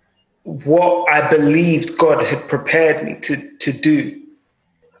on what I believed God had prepared me to do.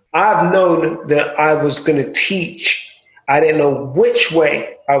 I've known that I was going to teach. I didn't know which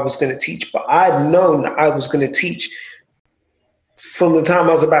way I was going to teach, but I'd known that I was going to teach from the time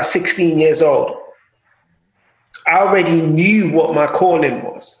I was about 16 years old. I already knew what my calling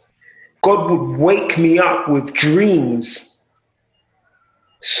was. God would wake me up with dreams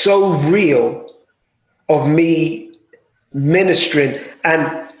so real of me ministering.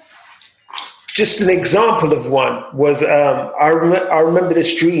 And just an example of one was, I remember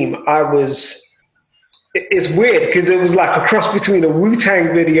this dream. It's weird because it was like a cross between a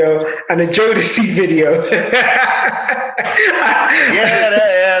Wu-Tang video and a Jodeci video.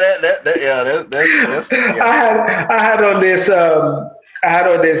 I had on this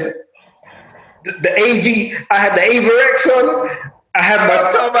the AV. I had the Avirex on. I had my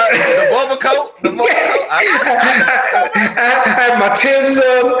talking about the bubble coat. The bubble coat. I had my Timbs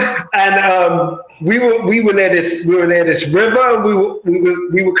on, and we were near this river.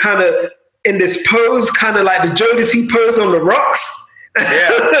 We were kind of in this pose, kind of like the Jodeci pose on the rocks.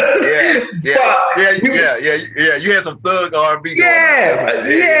 Yeah. You had some thug R&B.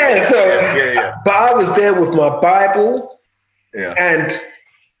 But I was there with my Bible, and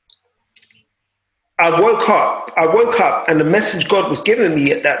I woke up, and the message God was giving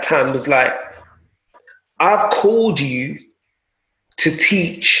me at that time was like, I've called you to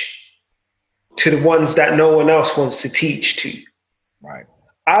teach to the ones that no one else wants to teach to. Right.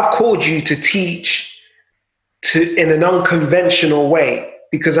 I've called you to teach in an unconventional way,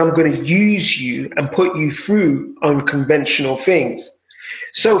 because I'm going to use you and put you through unconventional things.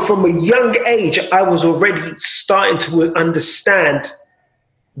 So from a young age, I was already starting to understand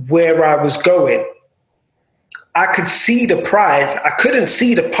where I was going. I could see the prize. I couldn't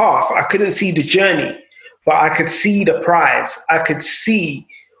see the path. I couldn't see the journey, but I could see the prize. I could see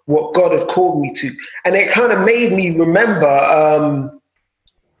what God had called me to. And it kind of made me remember,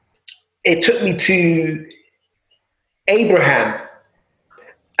 it took me to Abraham.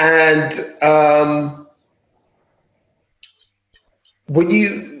 And I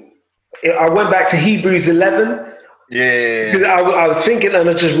went back to Hebrews 11. Yeah. Because I was thinking, and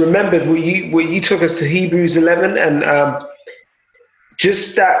I just remembered what you took us to Hebrews 11, and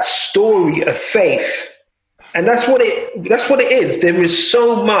just that story of faith. And that's what it is. There is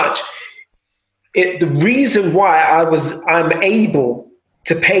so much. The reason why I'm able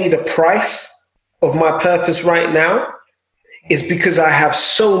to pay the price of my purpose right now is because I have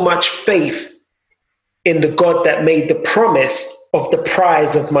so much faith in the God that made the promise of the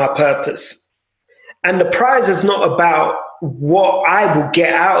prize of my purpose. And the prize is not about what I will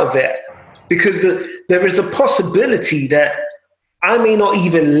get out of it, because there is a possibility that I may not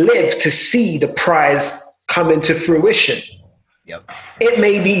even live to see the prize come into fruition. Yep. It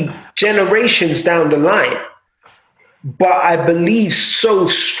may be generations down the line, but I believe so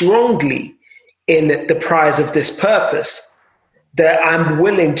strongly in the prize of this purpose that I'm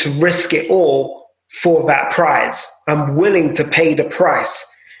willing to risk it all for that prize. I'm willing to pay the price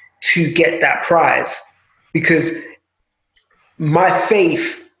to get that prize, because my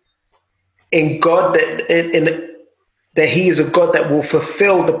faith in God, that he is a God that will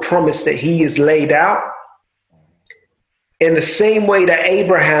fulfill the promise that he has laid out, in the same way that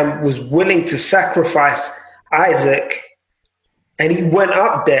Abraham was willing to sacrifice Isaac, and he went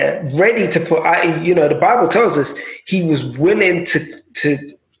up there ready to put, the Bible tells us he was willing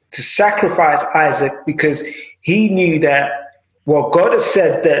to sacrifice Isaac, because he knew that, well, God has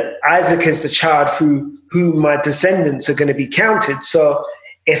said that Isaac is the child through whom my descendants are going to be counted. So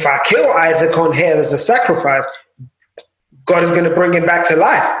if I kill Isaac on here as a sacrifice, God is going to bring him back to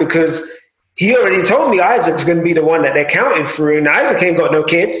life, because he already told me Isaac's going to be the one that they're counting through, and Isaac ain't got no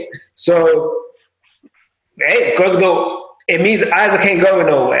kids. So, hey, it means Isaac ain't going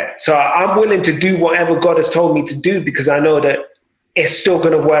nowhere. So I'm willing to do whatever God has told me to do, because I know that it's still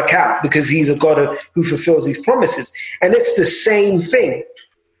going to work out, because he's a God who fulfills these promises. And it's the same thing.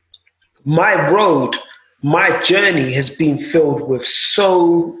 My road, my journey has been filled with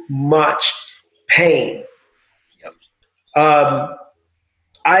so much pain.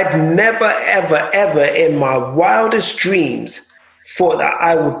 I'd never, ever, ever in my wildest dreams thought that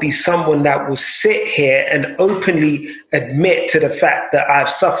I would be someone that will sit here and openly admit to the fact that I've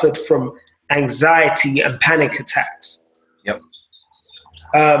suffered from anxiety and panic attacks. Yep.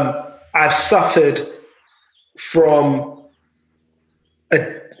 I've suffered from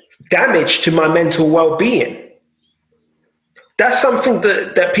a damage to my mental well-being. That's something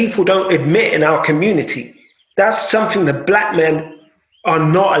that people don't admit in our community. That's something that Black men are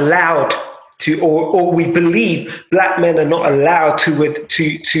not allowed or we believe black men are not allowed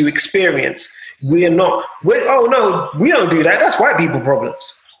to experience. We don't do that. That's white people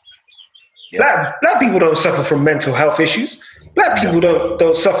problems. Yep. Black people don't suffer from mental health issues. Black people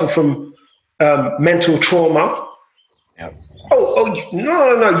don't suffer from mental trauma. Yep.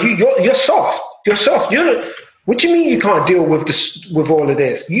 No. You're soft. You're soft. What do you mean you can't deal with this, with all of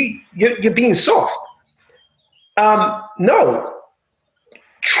this? You're being soft. No.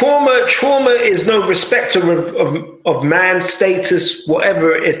 Trauma is no respecter of man's status,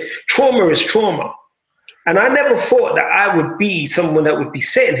 whatever it is. Trauma is trauma. And I never thought that I would be someone that would be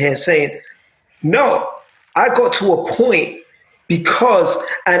sitting here saying, no, I got to a point because,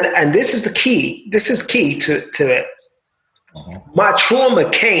 and this is the key, this is key to it. My trauma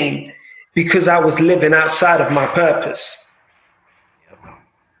came because I was living outside of my purpose.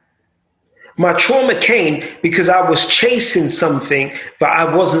 My trauma came because I was chasing something that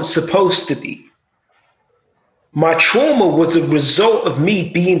I wasn't supposed to be. My trauma was a result of me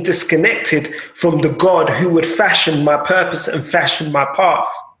being disconnected from the God who had fashioned my purpose and fashioned my path.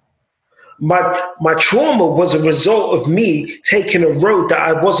 My trauma was a result of me taking a road that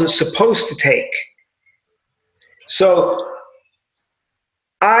I wasn't supposed to take. So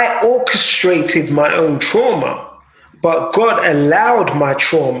I orchestrated my own trauma. But God allowed my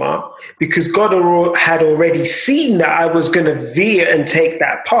trauma because God had already seen that I was going to veer and take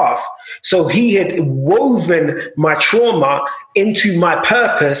that path. So he had woven my trauma into my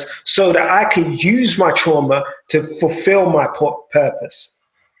purpose so that I could use my trauma to fulfill my purpose.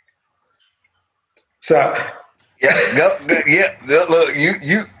 So, look,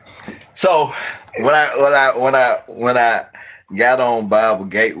 you. So when I got on Bible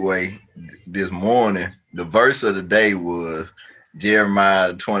Gateway this morning, the verse of the day was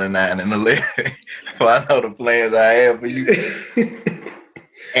Jeremiah 29:11. For I know the plans I have for you.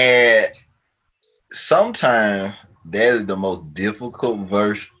 And sometimes that is the most difficult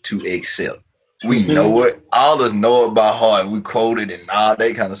verse to accept. We know it. All of us know it by heart. We quote it and all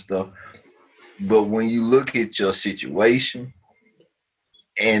that kind of stuff. But when you look at your situation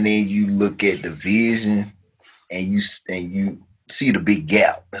and then you look at the vision and you see the big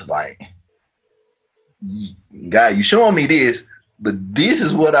gap, it's like, God, you showing me this, but this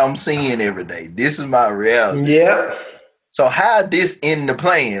is what I'm seeing every day. This is my reality. Yeah. So how this in the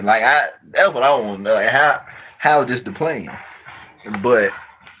plan? Like that's what I want to know. Like how is this the plan? But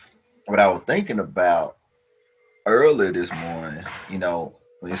what I was thinking about earlier this morning,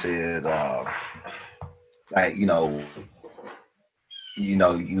 when it says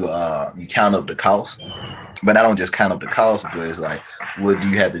you count up the cost. But I don't just count up the cost, but it's like, what do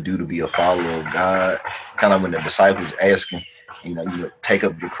you have to do to be a follower of God? Kind of when the disciples asking, you take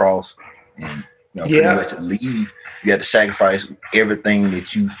up your cross and pretty much leave. You have to sacrifice everything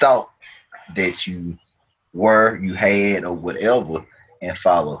that you thought that you had, or whatever, and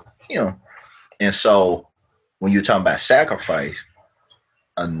follow him. And so when you're talking about sacrifice,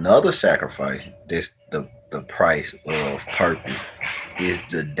 another sacrifice that's the price of purpose is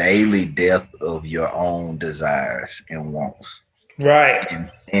the daily death of your own desires and wants. Right.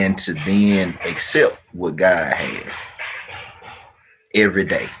 And to then accept what God has every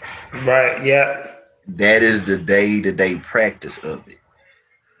day. Right, yeah. That is the day-to-day practice of it.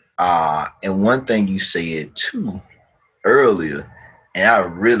 And one thing you said too earlier, and I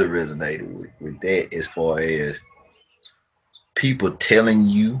really resonated with that, as far as people telling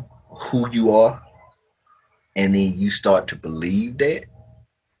you who you are, and then you start to believe that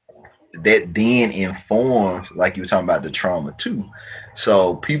then informs, like you were talking about the trauma too.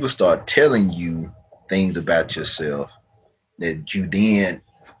 So people start telling you things about yourself that you then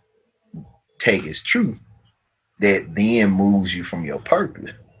take as truth, that then moves you from your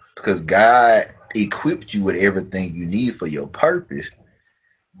purpose, because God equipped you with everything you need for your purpose.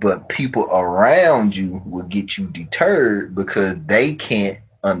 But people around you will get you deterred because they can't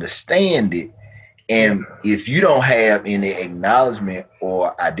understand it. And if you don't have any acknowledgement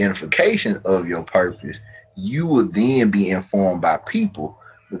or identification of your purpose, you will then be informed by people,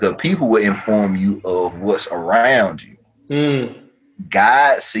 because people will inform you of what's around you.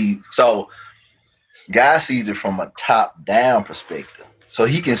 God sees it from a top-down perspective. So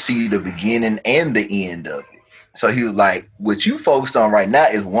he can see the beginning and the end of it. So he was like, what you focused on right now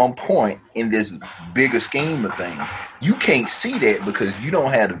is one point in this bigger scheme of things. You can't see that because you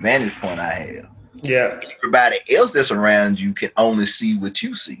don't have the vantage point I have. Yeah. Everybody else that's around you can only see what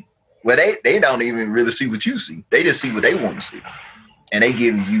you see. Well, they don't even really see what you see. They just see what they want to see. And they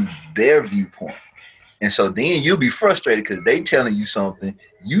give you their viewpoint. And so then you'll be frustrated because they telling you something,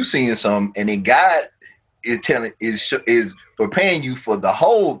 you seeing something, and then God is preparing you for the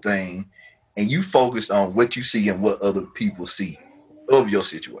whole thing, and you focus on what you see and what other people see of your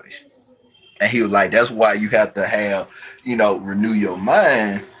situation. And he was like, that's why you have to have, renew your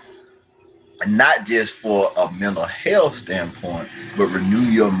mind, not just for a mental health standpoint, but renew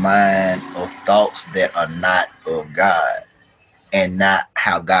your mind of thoughts that are not of God and not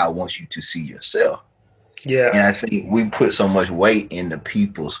how God wants you to see yourself. Yeah. And I think we put so much weight into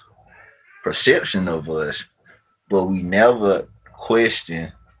people's perception of us, but we never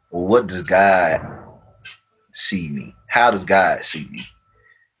question, well, what does God see me? How does God see me?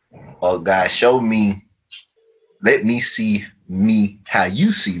 Or God, show me, let me see me how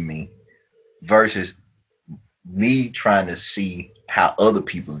you see me, versus me trying to see how other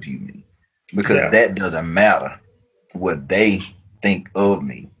people view me. Because that doesn't matter what they think of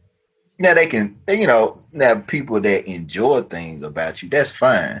me. Now they can, now people that enjoy things about you, that's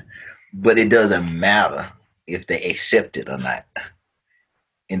fine. But it doesn't matter if they accept it or not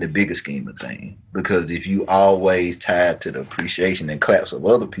in the bigger scheme of things. Because if you always tied to the appreciation and claps of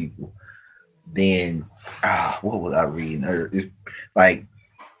other people, then what was I reading? It's like,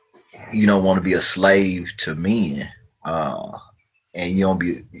 you don't want to be a slave to men, and you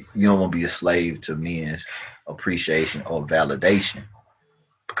don't want to be a slave to men's appreciation or validation,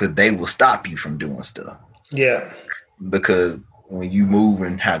 because they will stop you from doing stuff. Yeah. Because when you move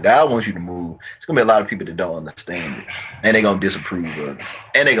and how God wants you to move, it's gonna be a lot of people that don't understand it, and they're gonna disapprove of it,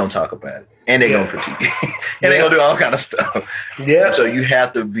 and they're gonna talk about it, and they're gonna critique it, and they're gonna do all kind of stuff. Yeah. So you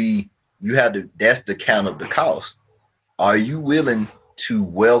have to, that's the count of the cost. Are you willing to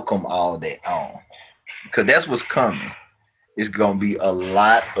welcome all that on? Because that's what's coming. It's gonna be a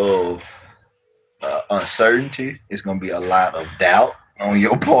lot of uncertainty. It's gonna be a lot of doubt on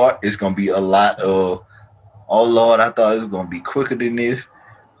your part. It's gonna be a lot of, oh Lord, I thought it was gonna be quicker than this.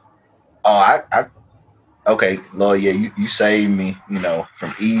 Oh, okay, Lord, yeah, you saved me,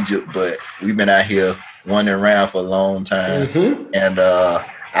 from Egypt, but we've been out here wandering around for a long time, and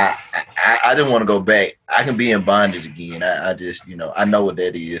I didn't want to go back. I can be in bondage again. I just, I know what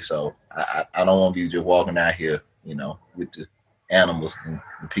that is, so I don't want you just walking out here, with the animals and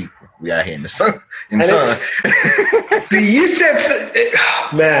people. We out here in the sun. See, you said,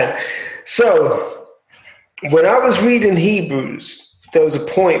 man. So when I was reading Hebrews, there was a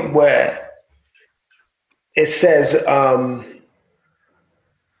point where it says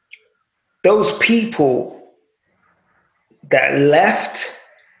those people that left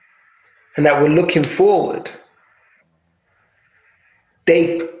and that were looking forward,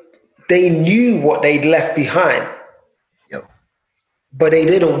 they knew what they'd left behind. Yep. But they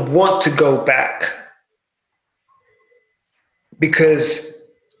didn't want to go back because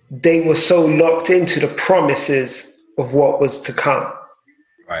they were so locked into the promises of what was to come.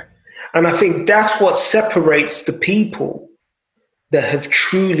 Right. And I think that's what separates the people that have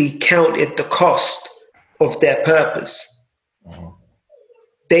truly counted the cost of their purpose.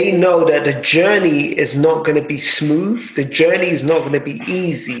 They know that the journey is not going to be smooth. The journey is not going to be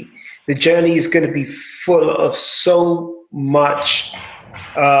easy. The journey is going to be full of so much,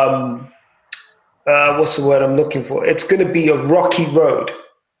 what's the word I'm looking for? It's going to be a rocky road.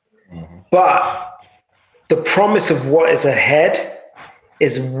 But the promise of what is ahead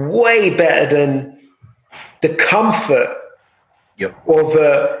is way better than the comfort of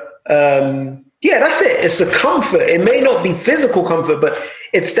that's it. It's the comfort. It may not be physical comfort, but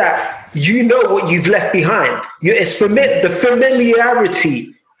it's that what you've left behind. It's the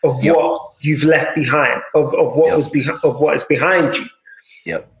familiarity of what you've left behind, of what was of what is behind you.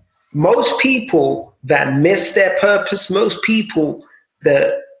 Yep. Most people that miss their purpose, most people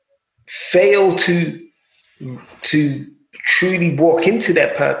that fail to truly walk into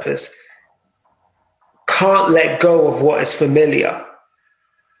their purpose, can't let go of what is familiar.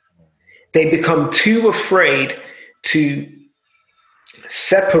 They become too afraid to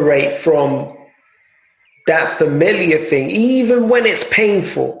separate from that familiar thing, even when it's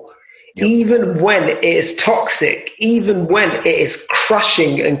painful, even when it is toxic, even when it is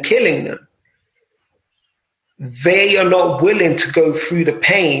crushing and killing them. They are not willing to go through the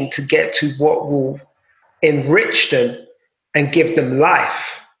pain to get to what will enrich them and give them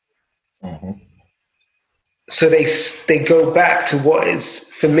life. So they go back to what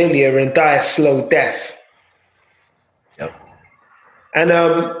is familiar and die a slow death. Yep. And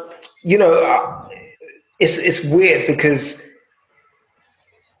it's weird because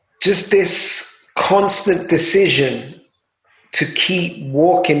just this constant decision to keep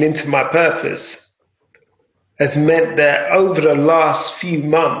walking into my purpose has meant that over the last few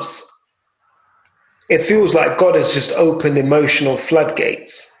months, it feels like God has just opened emotional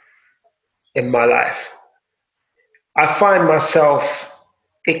floodgates in my life. I find myself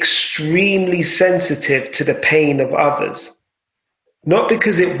extremely sensitive to the pain of others. Not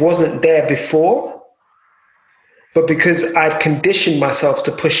because it wasn't there before, but because I'd conditioned myself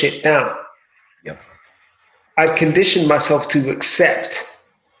to push it down. Yep. I'd conditioned myself to accept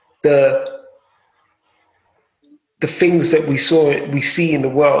the things that we see in the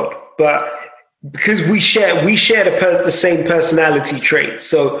world. But because we share the same personality traits,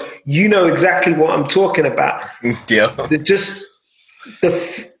 so you know exactly what I'm talking about. Yeah. Just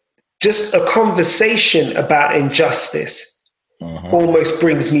a conversation about injustice almost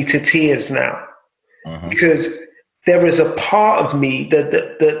brings me to tears now, because there is a part of me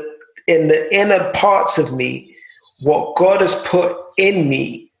that in the inner parts of me, what God has put in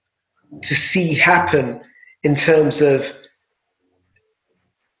me to see happen in terms of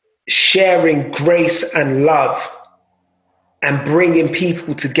sharing grace and love and bringing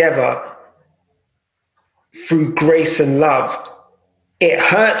people together through grace and love. It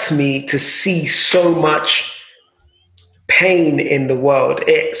hurts me to see so much pain in the world.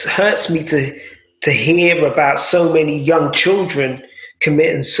 It hurts me to hear about so many young children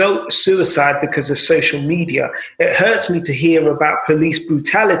committing suicide because of social media. It hurts me to hear about police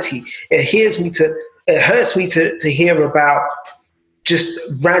brutality. It hurts me to hear about just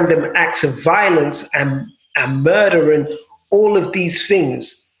random acts of violence and murder and all of these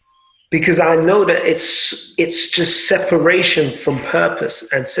things, because I know that it's just separation from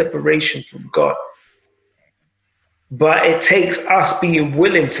purpose and separation from God. But it takes us being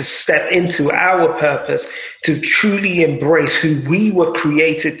willing to step into our purpose, to truly embrace who we were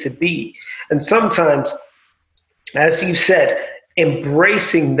created to be. And sometimes, as you said,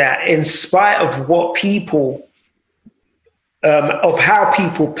 embracing that in spite of what people, of how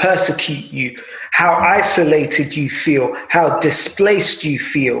people persecute you, how isolated you feel, how displaced you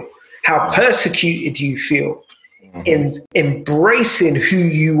feel, how persecuted you feel, in embracing who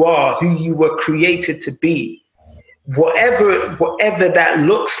you are, who you were created to be, whatever that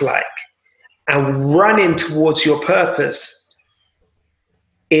looks like, and running towards your purpose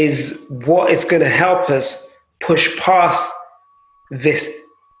is what is going to help us push past this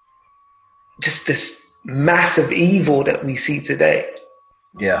massive evil that we see today.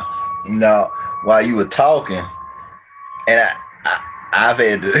 Yeah. Now, while you were talking, and I've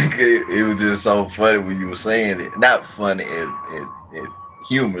had to, it was just so funny when you were saying it. Not funny as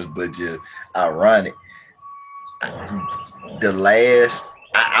humorous, but just ironic. The last,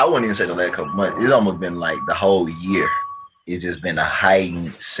 I wouldn't even say the last couple months, it's almost been like the whole year. It's just been a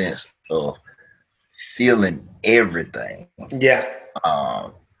heightened sense of feeling everything. Yeah.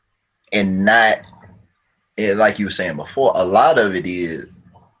 And not, like you were saying before, a lot of it is,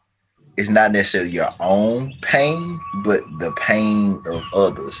 it's not necessarily your own pain, but the pain of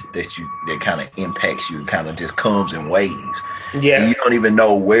others that kind of impacts you, kind of just comes in waves. Yeah. And you don't even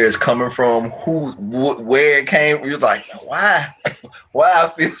know where it's coming from, where it came. You're like, why I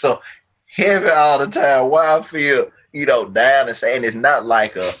feel so heavy all the time? Why I feel, down and sad. And it's not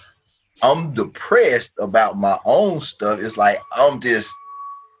like I'm depressed about my own stuff. It's like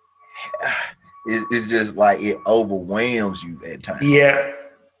it's just like it overwhelms you at times. Yeah.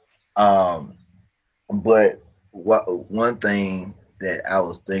 But one thing that I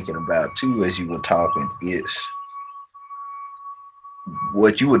was thinking about too as you were talking is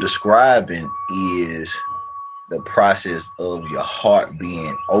what you were describing is the process of your heart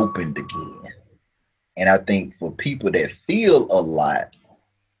being opened again. And I think for people that feel a lot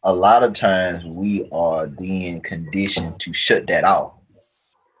of times we are then conditioned to shut that off.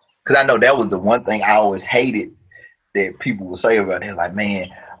 Because I know that was the one thing I always hated that people would say about it. Like, man,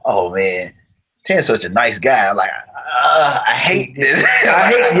 Tan's such a nice guy. I'm like, I hate it.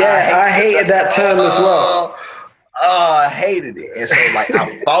 I hated that term as well. I hated it. And so, like,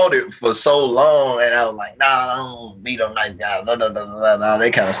 I fought it for so long, and I was like, nah, I don't be no nice guy. No,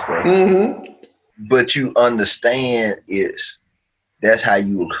 that kind of stuff. Mm-hmm. But you understand that's how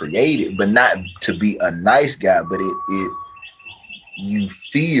you were created, but not to be a nice guy, but you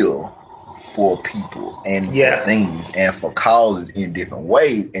feel for people and for things and for causes in different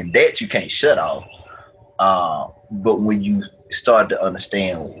ways, and that you can't shut off. But when you start to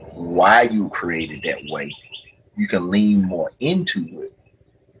understand why you were created that way, you can lean more into it.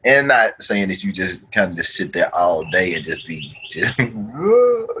 And not saying that you just kind of just sit there all day and just not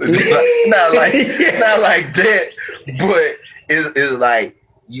like that, but it's like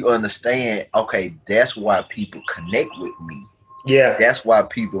you understand, okay, that's why people connect with me. Yeah. That's why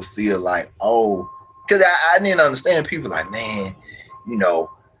people feel like, because I didn't understand people like, man,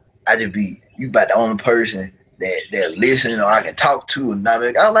 I just you about the only person that listen or I can talk to, and not.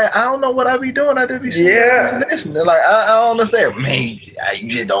 I'm like, I don't know what I be doing. I just be listening. They're like, I don't understand. Man, you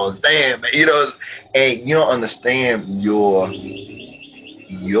just don't understand, man. And you don't understand your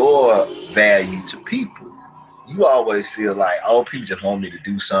value to people. You always feel like, oh, people just want me to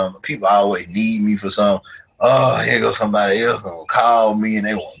do something. People always need me for something. Oh, here goes somebody else gonna call me and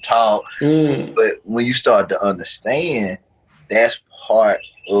they want to talk. But when you start to understand, that's part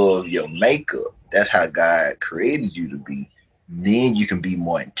of your makeup. That's how God created you to be. Then you can be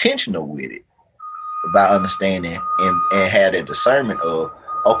more intentional with it about understanding and have that discernment of,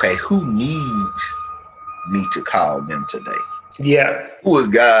 okay, who needs me to call them today? Yeah. Who is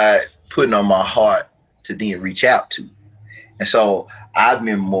God putting on my heart to then reach out to? And so I've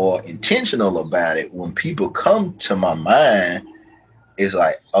been more intentional about it. When people come to my mind, it's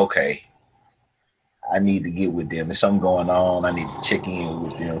like, okay, I need to get with them. There's something going on. I need to check in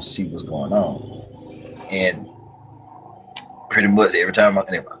with them, see what's going on. And pretty much every time I'm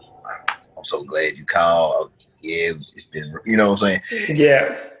so glad you called. Yeah, it's been, you know what I'm saying?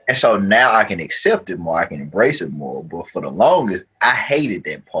 Yeah. And so now I can accept it more. I can embrace it more. But for the longest, I hated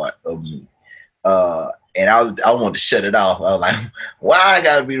that part of me. And I wanted to shut it off. I was like, why I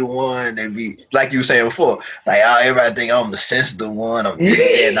gotta be the one that be, like you were saying before, like, oh, everybody think I'm the sensitive one, I'm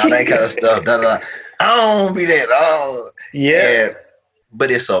and all that kind of stuff. I don't want to be that. Yeah.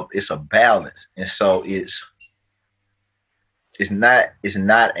 But it's a balance. And so it's not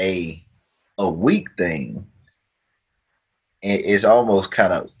a weak thing. It's almost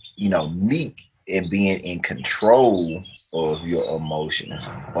kind of, meek in being in control of your emotions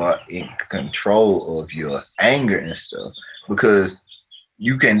or in control of your anger and stuff, because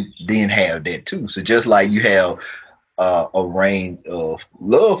you can then have that too. So just like you have a range of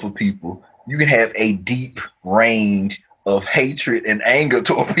love for people, you can have a deep range of hatred and anger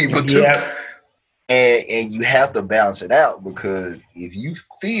toward people too. Yeah. And you have to balance it out, because if you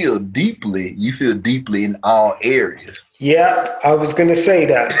feel deeply in all areas. Yeah, I was going to say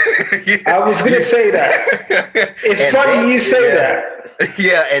that. It's And funny you say that.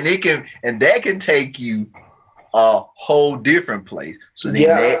 Yeah, and that can take you a whole different place. So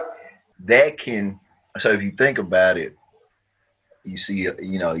then that can, so if you think about it, you see,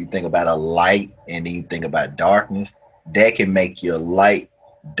 you think about a light and then you think about darkness, that can make your light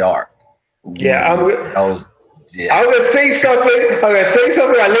dark. Yeah, I'm gonna say something. I'll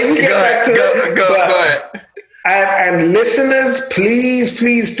let you get back to it. Go ahead. And listeners, please,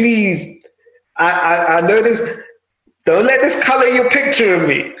 I know this. Don't let this color your picture of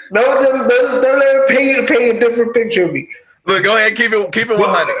me. Don't let it paint a different picture of me. Look, go ahead, keep it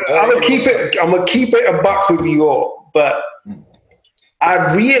 100. I'm gonna keep it a buck with you all. But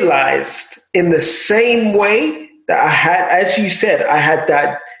I realized in the same way that I had, as you said, I had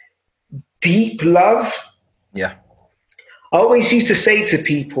that deep love. Yeah. I always used to say to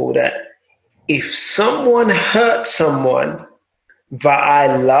people that if someone hurts someone that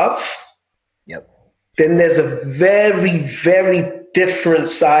I love, then there's a very, very different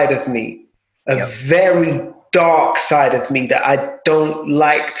side of me, a very dark side of me that I don't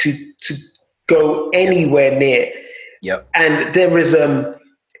like to go anywhere near. Yep. And there is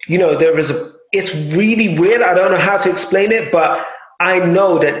it's really weird. I don't know how to explain it, but I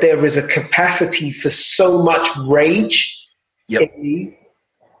know that there is a capacity for so much rage in me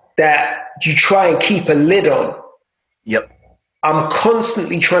that you try and keep a lid on. Yep. I'm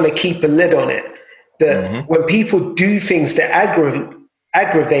constantly trying to keep a lid on it. That when people do things that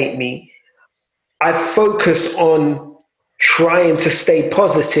aggravate me, I focus on trying to stay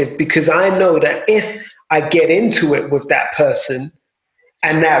positive, because I know that if I get into it with that person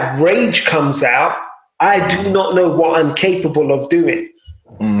and that rage comes out, I do not know what I'm capable of doing.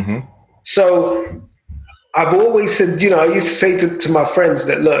 So I've always said, I used to say to my friends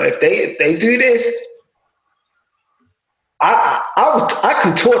that, look, if they do this, I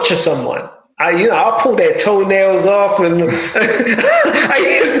can torture someone. I'll pull their toenails off, and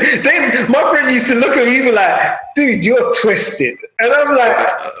my friend used to look at me and be like, dude, you're twisted. And I'm like,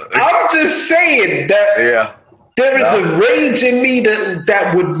 I'm just saying that there is a rage in me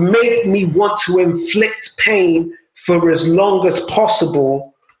that would make me want to inflict pain for as long as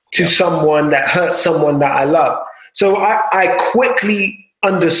possible to someone that hurts someone that I love. So I quickly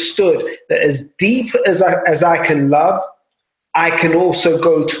understood that as deep as I can love, I can also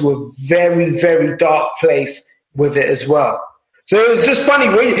go to a very, very dark place with it as well. So it was just funny.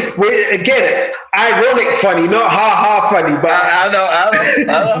 We again, ironic funny, not ha-ha funny. But I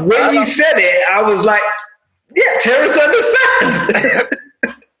know. When you said it, I was like, yeah, Terrence understands.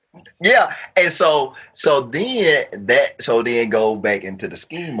 Yeah. And so then go back into the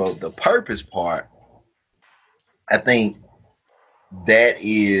scheme of the purpose part. I think that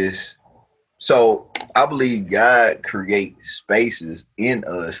is so. I believe God creates spaces in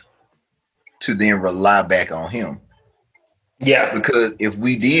us to then rely back on Him. Yeah. Because if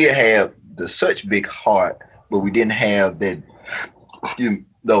we did have such big heart, but we didn't have that,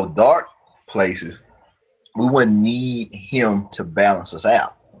 those dark places, we wouldn't need Him to balance us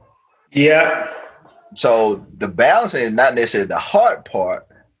out. Yeah. So the balancing is not necessarily the hard part.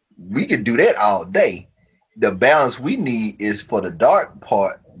 We could do that all day. The balance we need is for the dark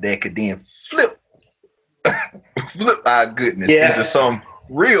part that could then flip our goodness into some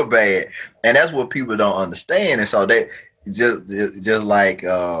real bad. And that's what people don't understand. And so they just like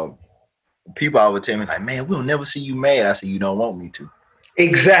people always tell me, like, man, we'll never see you mad. I say, you don't want me to.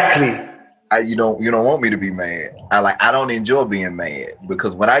 Exactly. You don't want me to be mad. I don't enjoy being mad,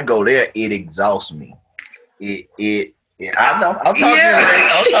 because when I go there, it exhausts me. I know. I'm talking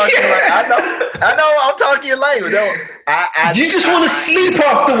I'm talking your language. You just want to sleep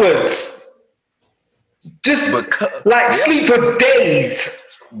afterwards. Just sleep for days.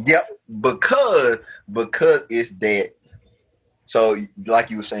 Yep. Because it's that. So, like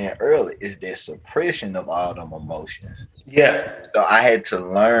you were saying earlier, it's that suppression of all them emotions. Yeah. So I had to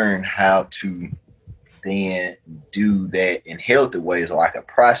learn how to then do that in healthy ways so I could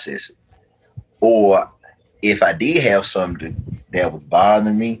process it. Or if I did have something that was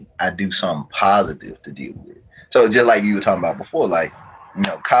bothering me, I do something positive to deal with it. So just like you were talking about before, like,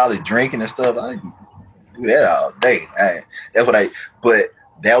 college drinking and stuff, I do that all day. But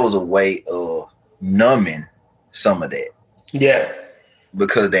that was a way of numbing some of that. Yeah.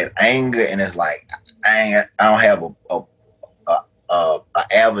 Because that anger, and it's like, I don't have a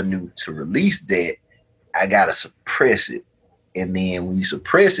avenue to release that. I gotta suppress it. And then when you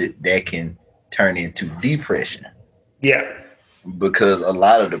suppress it, that can turn into depression. Yeah. Because a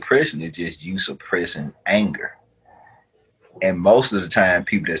lot of depression is just you suppressing anger. And most of the time,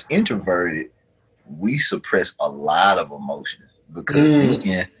 people that's introverted, we suppress a lot of emotions, because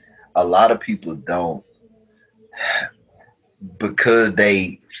again, a lot of people don't, because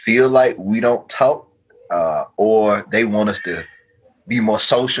they feel like we don't talk, or they want us to be more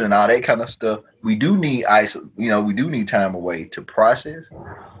social and all that kind of stuff. We do need we do need time away to process.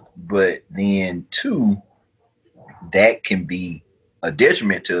 But then too, that can be a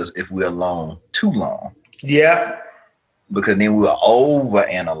detriment to us if we're alone too long. Yeah. Because then we'll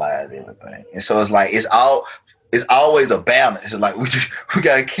overanalyze everything. And so it's like it's always a balance. It's like we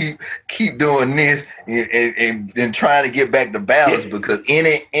gotta keep doing this and then trying to get back to balance, because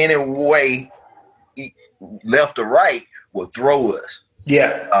any way left or right will throw us.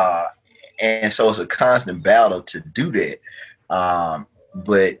 Yeah. And so it's a constant battle to do that.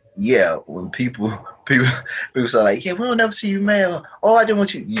 But yeah, when people say like, yeah, we don't ever see you mad. Oh, I just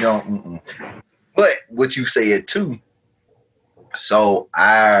want you. You don't. But what you said too. So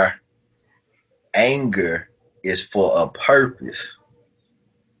our anger is for a purpose.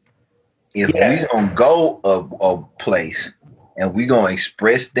 If we gonna go a place and we gonna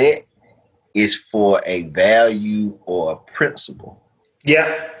express that, it's for a value or a principle.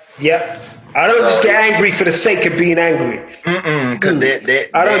 Yeah. Yeah. I don't just get angry for the sake of being angry. Because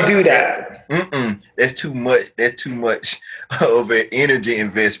I don't do that. That's too much. That's too much of an energy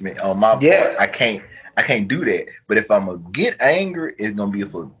investment on my part. I can't do that. But if I'm gonna get angry, it's gonna be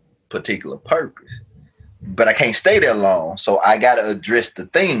for a particular purpose. But I can't stay there long, so I gotta address the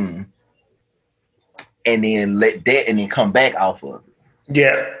thing, and then let that, and then come back off of it.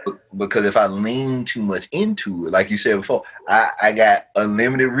 Yeah. Because if I lean too much into it, like you said before, I got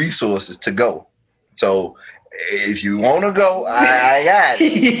unlimited resources to go. So if you want to go, I got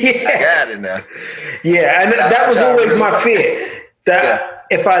it. I got it now. Yeah, and that was always my fear. That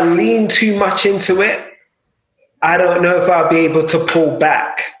if I lean too much into it, I don't know if I'll be able to pull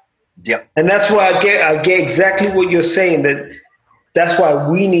back. Yep. And that's why I get exactly what you're saying. That's why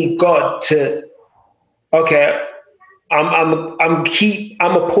we need God to. Okay. I'm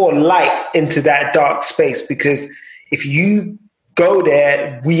a pour light into that dark space, because if you go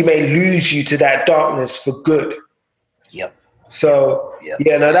there, we may lose you to that darkness for good. Yep. So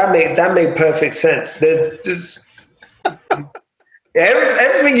that made perfect sense. There's just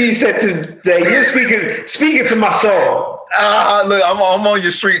everything you said today. You're speaking to my soul. Look, I'm on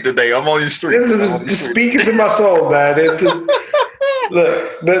your street today. I'm on your street. This was just speaking to my soul, man. It's just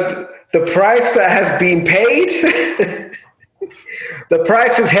look the price that has been paid. The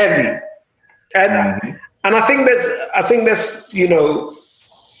price is heavy, and I think that's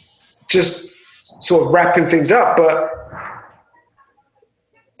just sort of wrapping things up. But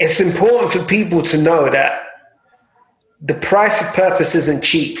it's important for people to know that the price of purpose isn't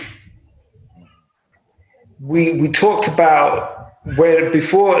cheap. we talked about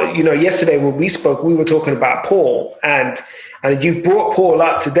yesterday when we spoke, we were talking about Paul, and you've brought Paul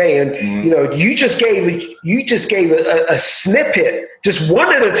up today, and you just gave a snippet, just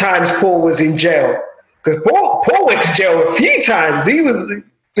one of the times Paul was in jail, because Paul went to jail a few times. He was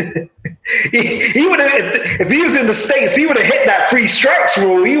he would have, if he was in the States, he would have hit that 3 strikes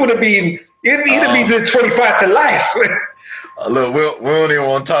rule. He'd have been the 25 to life. Look, we don't even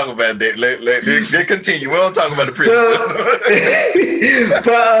want to talk about that. Let continue. We don't talk about the prison.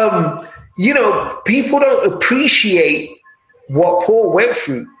 But people don't appreciate what Paul went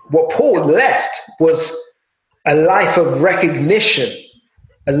through. What Paul left was a life of recognition,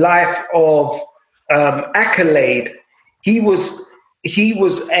 a life of accolade. He was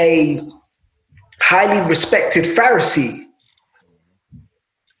a highly respected Pharisee.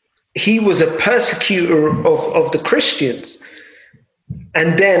 He was a persecutor of the Christians.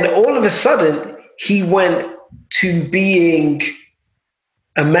 And then all of a sudden, he went to being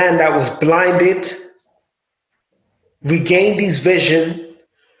a man that was blinded, regained his vision,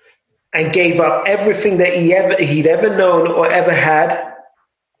 and gave up everything that he'd ever known or ever had,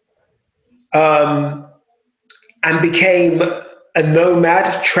 and became a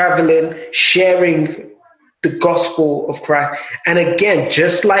nomad, traveling, sharing the gospel of Christ. And again,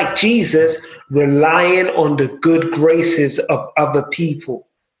 just like Jesus, relying on the good graces of other people.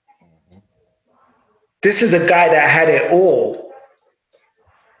 This is a guy that had it all.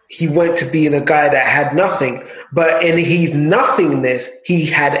 He went to being a guy that had nothing, but in his nothingness, he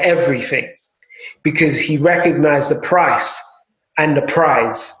had everything, because he recognized the price and the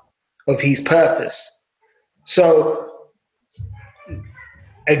prize of his purpose. So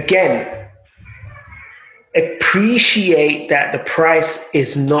again, appreciate that the price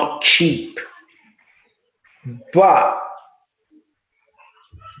is not cheap. But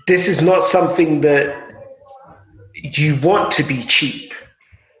this is not something that you want to be cheap,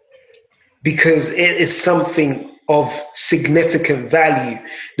 because it is something of significant value.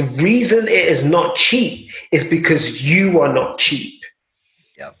 The reason it is not cheap is because you are not cheap.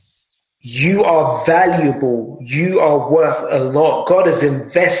 Yep. You are valuable. You are worth a lot. God has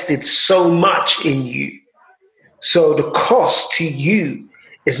invested so much in you. So the cost to you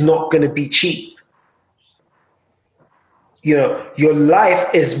is not going to be cheap. Your life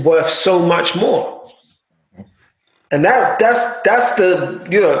is worth so much more. And that's it.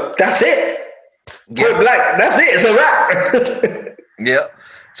 Point blank. That's it. It's a wrap. Yeah.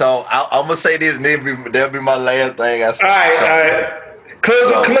 So I'm gonna say this, and that'll be my last thing I say. All right.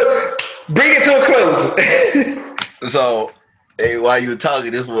 Close. Bring it to a close. So, hey, while you were talking,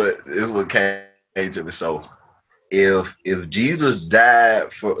 this is what came to me. So, if Jesus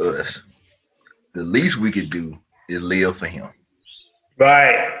died for us, the least we could do is live for him.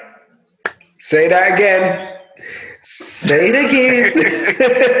 Right. Say that again. Say it again.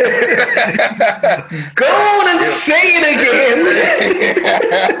 Go on and say it again.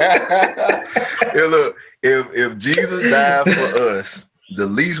 Yeah, look, if Jesus died for us, the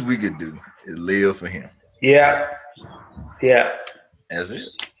least we could do is live for him. Yeah. That's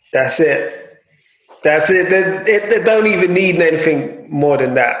it. They don't even need anything more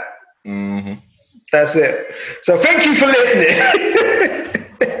than that. Mm-hmm. That's it. So thank you for listening.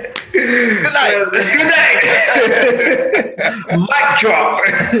 Good night. Good night. Mic drop.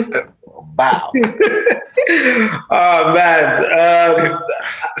 Wow. Oh man.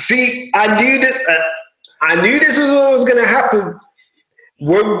 See, I knew this was what was going to happen.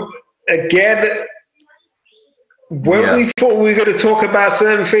 When we thought we were going to talk about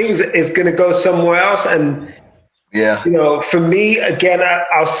certain things, it's going to go somewhere else. And for me, again,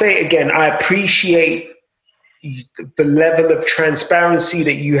 I'll say it again. I appreciate the level of transparency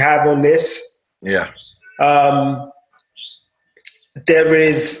that you have on this. Yeah. There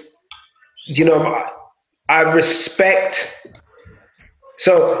is, I respect.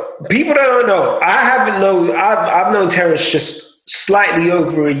 So people don't know. I've known Terrence just slightly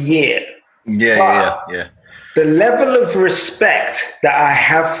over a year. Yeah. The level of respect that I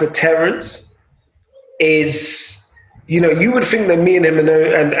have for Terrence is, you would think that me and him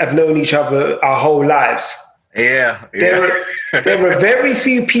have known each other our whole lives. Yeah. There are very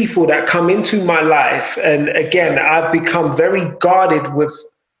few people that come into my life, and again, I've become very guarded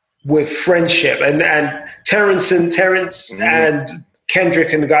with friendship. And Terrence and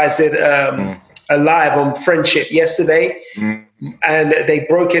Kendrick and the guys did a live on friendship yesterday, and they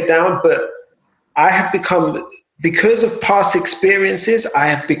broke it down. But I have become, because of past experiences, I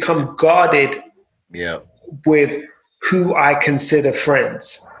have become guarded with who I consider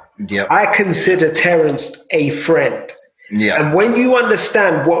friends. Yep. I consider Terrence a friend. Yeah. And when you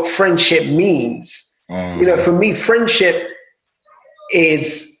understand what friendship means, You know, for me, friendship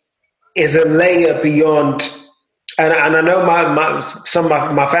is a layer beyond. And I know some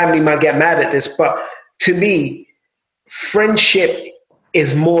of my family might get mad at this, but to me, friendship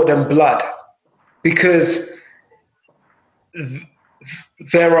is more than blood, because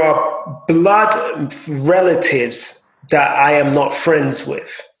there are blood relatives that I am not friends with.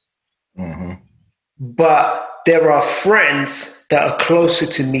 But there are friends that are closer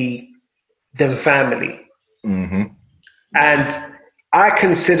to me than family. And I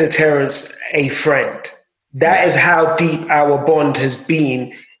consider Terrence a friend. That is how deep our bond has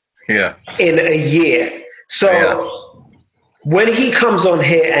been in a year. So when he comes on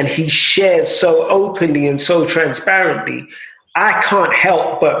here and he shares so openly and so transparently, I can't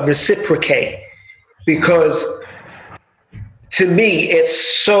help but reciprocate, because to me, I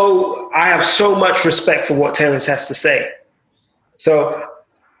have so much respect for what Terrence has to say. So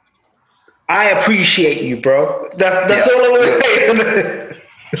I appreciate you, bro. That's all I'm going to say.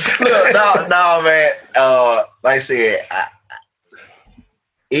 Look, no, man. Like I said,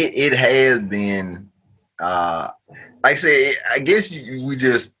 it has been, like I said, I guess we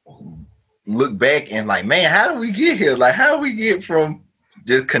just look back and like, man, how do we get here? Like, how do we get from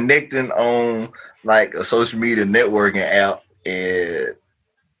just connecting on like a social media networking app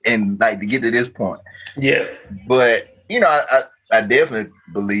and like to get to this point? Yeah. But you know, I definitely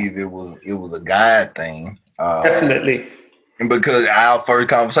believe it was a God thing. Definitely. And because our first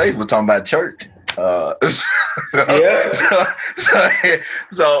conversation was talking about church. But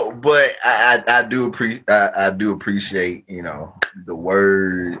I do appreciate, you know, the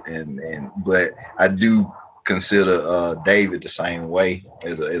word but I do consider David the same way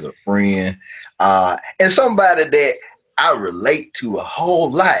as a friend, and somebody that I relate to a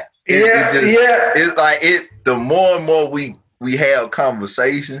whole lot. It's like the more and more we have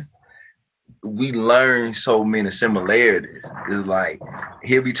conversation, we learn so many similarities. It's like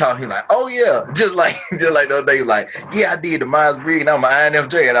he'll be talking like, oh yeah, just like the other day, like, yeah, I did the Myers-Briggs and I'm an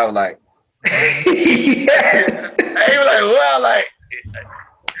INFJ, and I was like, yeah. And he was like, well, like,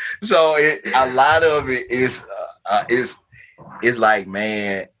 so a lot of it is like,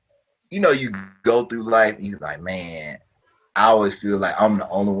 man, you know, you go through life, and you're like, man, I always feel like I'm the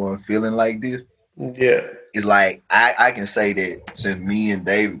only one feeling like this. Yeah. It's like I can say that since me and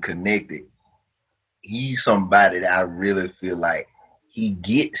David connected, he's somebody that I really feel like he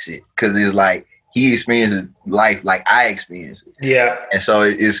gets it, because it's like he experiences life like I experience it. Yeah. And so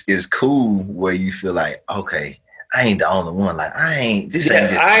it's cool where you feel like, okay, I ain't the only one. Like I ain't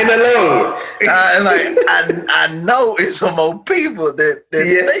alone. I know it's some more people that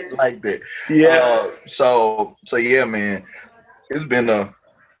think like that. Yeah. So yeah, man, it's been a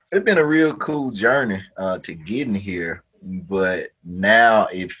real cool journey to getting here, but now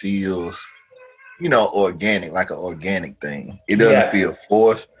it feels, you know, organic, like an organic thing. It doesn't feel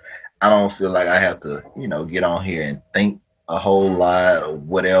forced. I don't feel like I have to, you know, get on here and think a whole lot or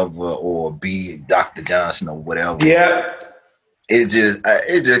whatever, or be Dr. Johnson or whatever. Yeah. It's just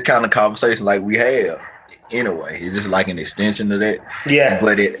kind of conversation like we have. Anyway, it's just like an extension of that. Yeah.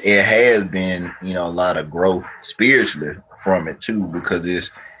 But it has been, you know, a lot of growth spiritually from it too, because it's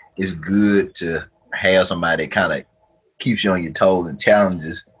good to have somebody that kind of keeps you on your toes and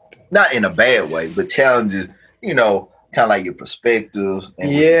challenges, not in a bad way, but challenges, you know, kind of like your perspectives and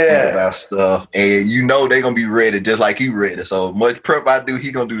think about stuff. And you know they're gonna be ready just like you ready. So much prep I do, he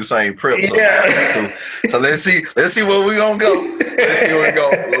gonna do the same prep. So let's see where we gonna go. Let's see where we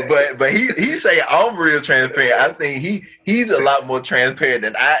go. But he say I'm real transparent. I think he's a lot more transparent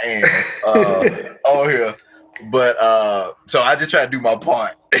than I am on here. But so I just try to do my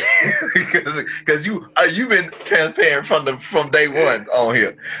part because you've been transparent from day one on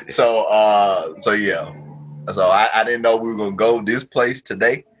here. So yeah. So I didn't know we were gonna go this place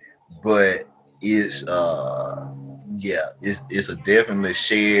today, but it's it's a definitely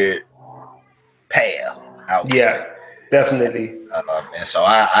shared path. Definitely. And so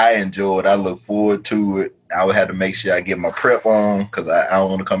I enjoyed. I look forward to it. I would have to make sure I get my prep on, because I don't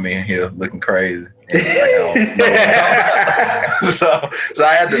want to come in here looking crazy. So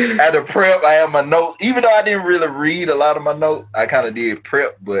I had to prep. I had my notes, even though I didn't really read a lot of my notes. I kind of did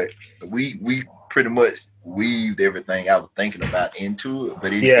prep, but we pretty much weaved everything I was thinking about into it,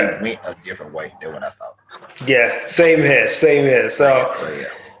 but it went a different way than what I thought. Yeah, same here. So yeah.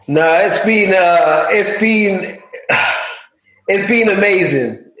 No, it's been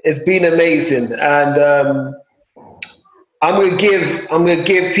amazing. It's been amazing, and I'm gonna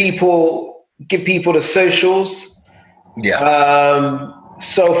give people the socials. Yeah.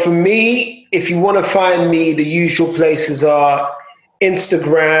 So for me, if you want to find me, the usual places are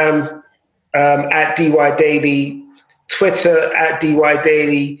Instagram, at DY Daily, Twitter at DY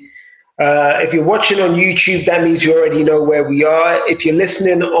Daily. If you're watching on YouTube, that means you already know where we are. If you're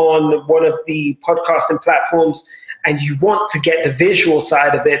listening on one of the podcasting platforms and you want to get the visual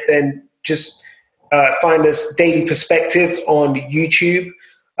side of it, then just find us Daily Perspective on YouTube.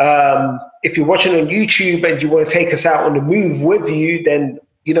 If you're watching on YouTube and you want to take us out on the move with you, then,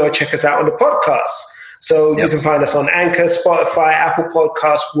 check us out on the podcast. So you can find us on Anchor, Spotify, Apple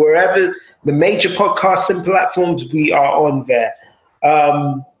Podcasts, wherever the major podcasting platforms, we are on there.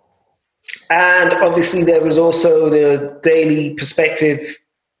 And obviously there is also the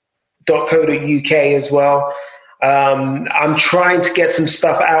dailyperspective.co.uk as well. I'm trying to get some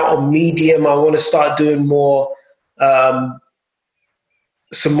stuff out on Medium. I want to start doing more, some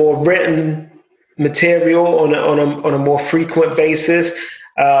more written material on a more frequent basis.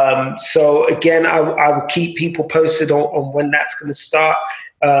 So again, I will keep people posted on when that's going to start.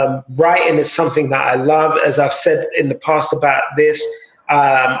 Writing is something that I love. As I've said in the past about this,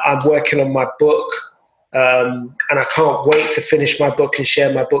 I'm working on my book, and I can't wait to finish my book and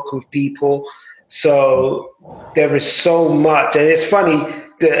share my book with people. So there is so much. And it's funny,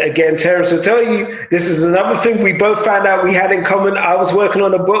 again, Terrence will tell you, this is another thing we both found out we had in common. I was working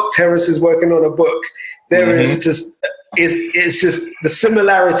on a book. Terrence is working on a book. There is just, it's just, the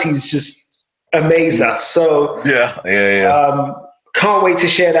similarities just amaze us. So can't wait to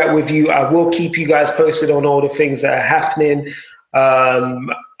share that with you. I will keep you guys posted on all the things that are happening. I'm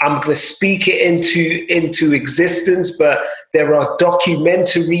going to speak it into existence, but there are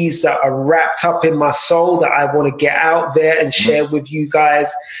documentaries that are wrapped up in my soul that I want to get out there and share with you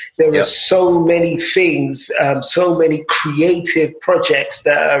guys. There are so many things, so many creative projects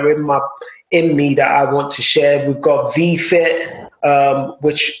that are in me that I want to share. We've got VFit,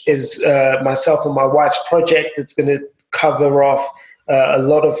 which is myself and my wife's project. It's going to cover off a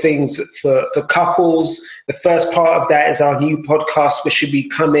lot of things for couples. The first part of that is our new podcast, which should be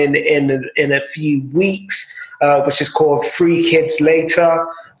coming in a few weeks, which is called 3 Kids Later.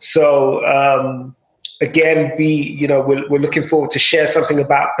 So again, we're looking forward to share something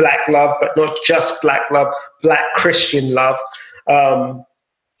about Black love, but not just Black love, Black Christian love.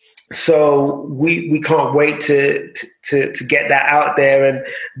 So we can't wait to get that out there. And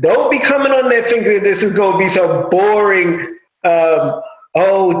don't be coming on there thinking this is going to be so boring.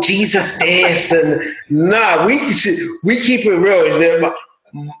 Jesus this and nah, we keep it real.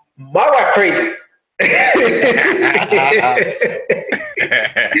 My wife crazy.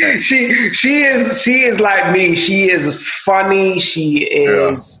 she is like me. She is funny.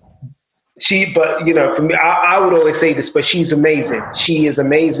 But for me, I would always say this, but she's amazing. She is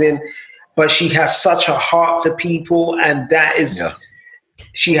amazing, but she has such a heart for people, and that is,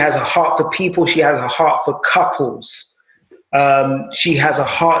 she has a heart for people. She has a heart for couples. She has a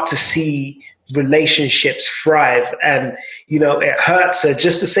heart to see relationships thrive, and it hurts her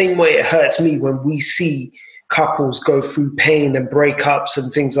just the same way it hurts me when we see couples go through pain and breakups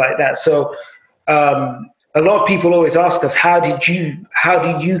and things like that. So a lot of people always ask us, how did you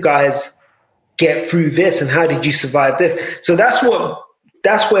guys get through this, and how did you survive this? So that's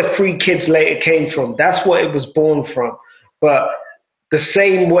where 3 Kids Later came from. That's what it was born from. But the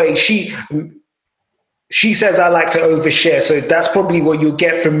same way she says I like to overshare, so that's probably what you'll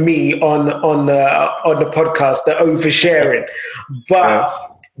get from me on the podcast, the oversharing. But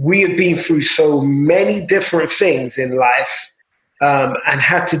we have been through so many different things in life, and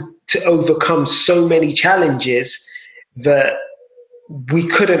had to overcome so many challenges that we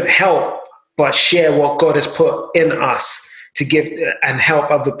couldn't help but share what God has put in us to give and help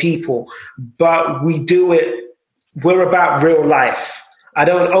other people. But we do it. We're about real life.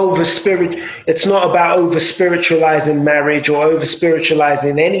 It's not about over spiritualizing marriage or over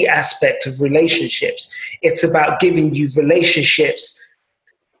spiritualizing any aspect of relationships. It's about giving you relationships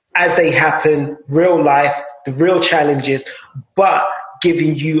as they happen, real life, the real challenges, but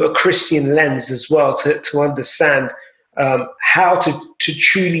giving you a Christian lens as well to understand how to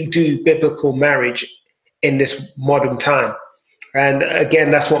truly do biblical marriage in this modern time. And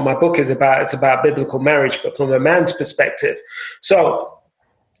again, that's what my book is about. It's about biblical marriage, but from a man's perspective. So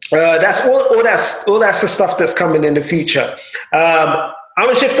that's all that's the stuff that's coming in the future. I'm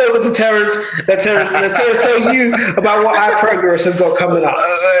gonna shift over to Terrence. Let Terrence tell you about what our progress has got coming up.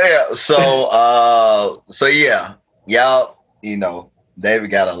 Y'all, David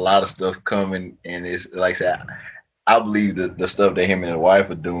got a lot of stuff coming, and it's like I said, I believe that the stuff that him and his wife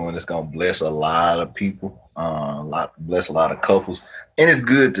are doing is gonna bless a lot of people, bless a lot of couples, and it's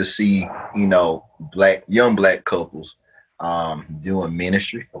good to see young black couples doing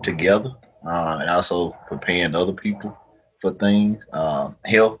ministry together, and also preparing other people for things,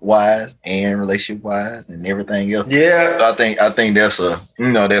 health wise and relationship wise and everything else. Yeah. So I think that's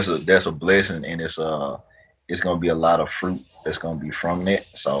a blessing, and it's gonna be a lot of fruit that's gonna be from that.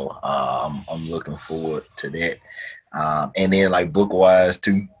 So I'm looking forward to that. And then like book wise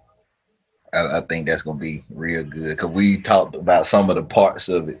too, I think that's gonna be real good because we talked about some of the parts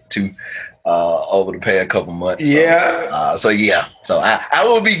of it too over the past couple months. Yeah. So yeah. So I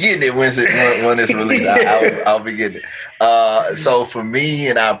will be getting it when it's released. I'll be getting it. So for me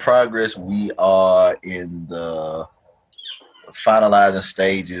and our progress, we are in the finalizing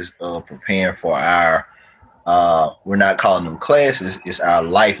stages of preparing for our. We're not calling them classes; it's our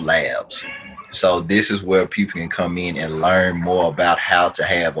life labs. So this is where people can come in and learn more about how to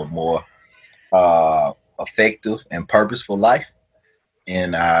have a more effective and purposeful life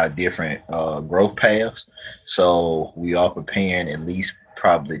in our different growth paths. So we are preparing at least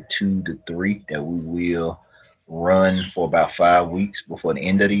probably 2 to 3 that we will run for about 5 weeks before the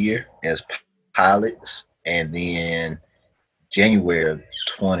end of the year as pilots, and then January of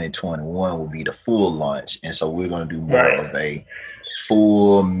 2021 will be the full launch. And so we're going to do more of a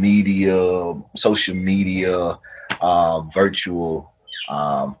full media, social media, virtual.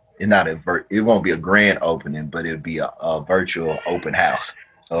 It's not it won't be a grand opening, but it'll be a virtual open house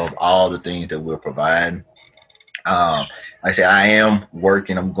of all the things that we're providing. Like I said, I am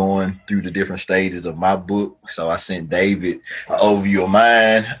working. I'm going through the different stages of my book. So I sent David an overview of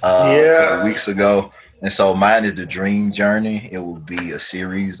mine a couple weeks ago. And so mine is the Dream Journey. It will be a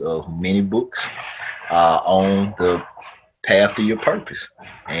series of mini books on the path to your purpose.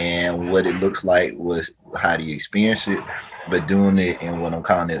 And what it looks like was how do you experience it, but doing it in what I'm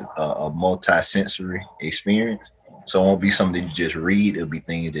calling it a multi-sensory experience. So it won't be something you just read. It'll be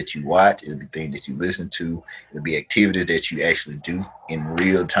things that you watch. It'll be things that you listen to. It'll be activities that you actually do in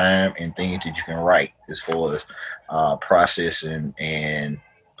real time and things that you can write as far as processing and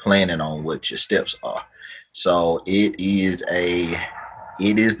planning on what your steps are. So it is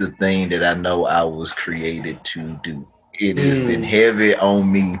the thing that I know I was created to do. It has been heavy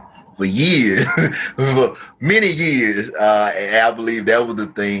on me for years, for many years, and I believe that was the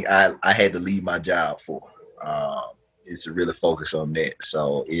thing I had to leave my job for. Is to really focus on that.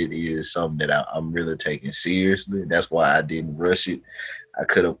 So it is something that I'm really taking seriously. That's why I didn't rush it. I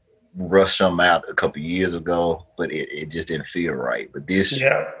could have rushed something out a couple of years ago, but it just didn't feel right. But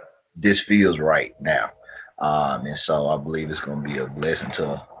this feels right now. And so I believe it's going to be a blessing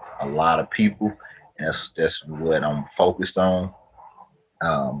to a lot of people. And that's what I'm focused on.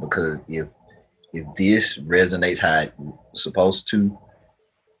 Because if this resonates how it's supposed to,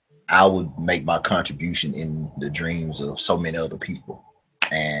 I would make my contribution in the dreams of so many other people.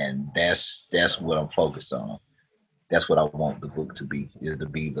 And that's what I'm focused on. That's what I want the book to be, is to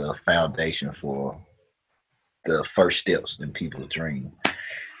be the foundation for the first steps in people's dream.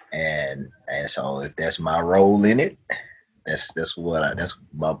 And so if that's my role in it, that's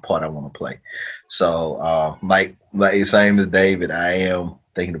my part I want to play. So like same as David, I am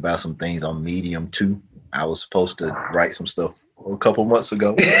thinking about some things on Medium too. I was supposed to write some stuff a couple months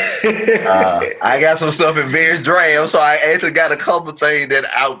ago. I got some stuff in various drafts, so I actually got a couple things that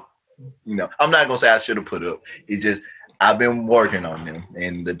I'm not gonna say I should have put up. It just I've been working on them,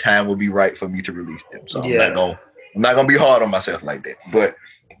 and the time will be right for me to release them. So I'm not gonna be hard on myself like that. But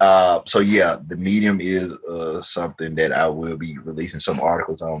so yeah, the Medium is something that I will be releasing some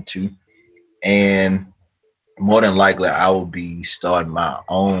articles on too, and more than likely I will be starting my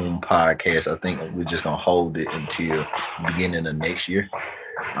own podcast. I think we're just gonna hold it until the beginning of next year,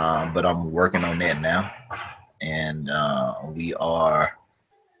 but I'm working on that now, and we are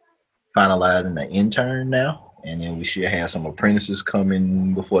finalizing the intern now, and then we should have some apprentices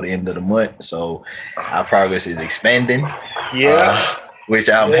coming before the end of the month. So our progress is expanding. Which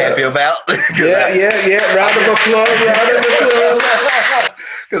I'm happy about. Round of applause.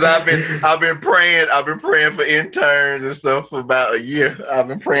 Because I've been praying for interns and stuff for about a year. I've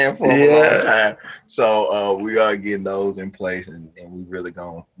been praying for a long time. So we are getting those in place, and we really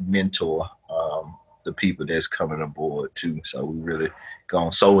gonna mentor the people that's coming aboard too. So we really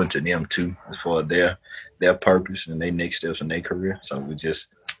gonna sow into them too as far as their purpose and their next steps in their career. So we just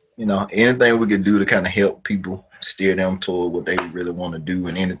anything we can do to kind of help people steer them toward what they really want to do,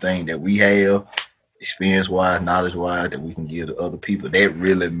 and anything that we have experience-wise, knowledge-wise, that we can give to other people, that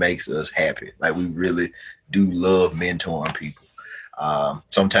really makes us happy. Like, we really do love mentoring people.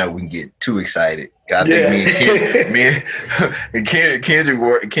 Sometimes we can get too excited. I think me and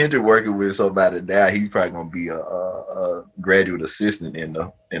Kendrick working with somebody now. He's probably gonna be a graduate assistant in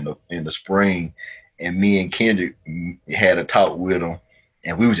the spring, and me and Kendrick had a talk with him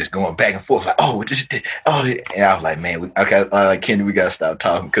And we were just going back and forth, like, and I was like, man, Kenny, we gotta stop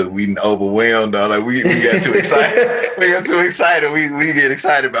talking because we overwhelmed. Like we got too excited. We got too excited. We get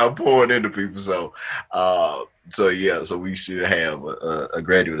excited about pouring into people. So we should have a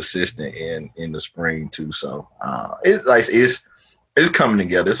graduate assistant in the spring too. So it's coming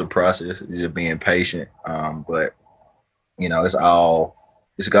together. It's a process. It's just being patient. But it's all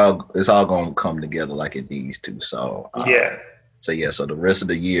going to come together like it needs to. So So the rest of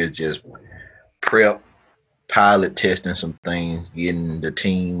the year is just prep, pilot testing some things, getting the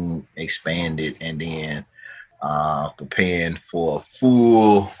team expanded, and then preparing for a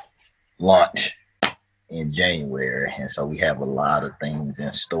full launch in January. And so we have a lot of things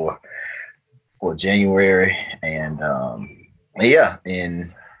in store for January. And and you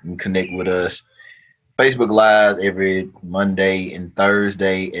can connect with us Facebook Live every Monday and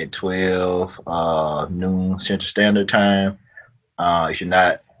Thursday at 12 noon Central Standard Time. If you're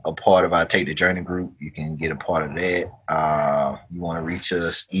not a part of our Take the Journey group, you can get a part of that. You want to reach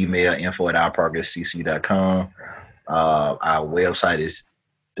us, email info@iprogresscc.com. Our website is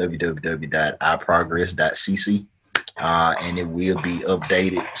www.iprogress.cc, and it will be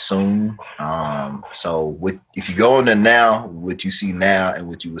updated soon. If you go on there now, what you see now and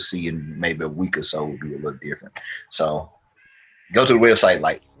what you will see in maybe a week or so will be a little different. So go to the website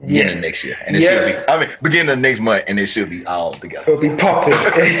beginning of next year, and it should be. Beginning of next month, and it should be all together. It'll be popping.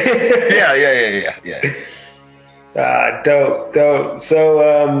 Yeah. Dope. So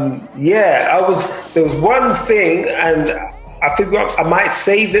there was one thing, and I figured I might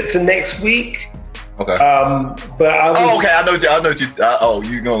save it for next week. Okay. But I was. Okay. I know what you.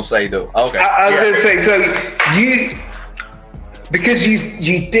 You're gonna say though. Okay. I was gonna say, so because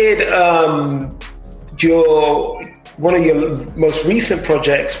you did one of your most recent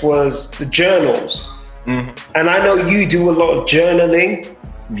projects was the journals. Mm-hmm. And I know you do a lot of journaling.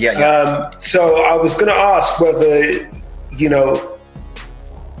 Yeah. So I was going to ask whether,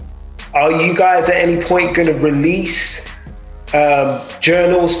 are you guys at any point going to release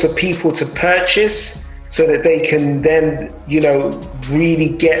journals for people to purchase so that they can then,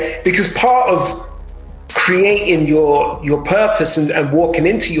 really get, because part of creating your purpose and walking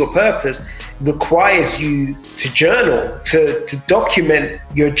into your purpose requires you to journal, to document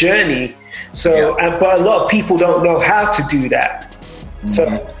your journey. So, but a lot of people don't know how to do that. So,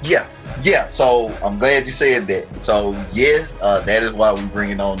 So I'm glad you said that. So yes, that is why we're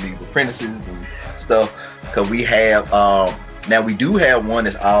bringing on these apprentices and stuff, because we have now we do have one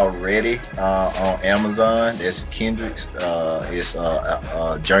that's already on Amazon. That's Kendrick's. It's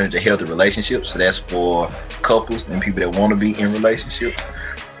Journey to Healthy Relationships. So that's for couples and people that want to be in relationships.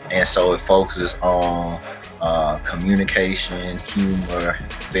 And so it focuses on communication, humor,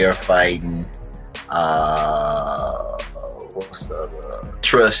 fair fighting,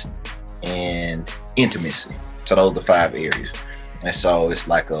 trust, and intimacy. So those are the 5 areas. And so it's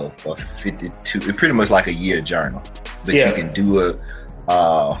like a 52, it's pretty much like a year journal. But you can do it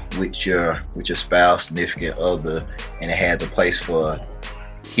with your spouse, significant other, and it has a place for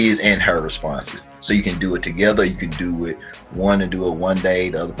his and her responses. So you can do it together. You can do it one day,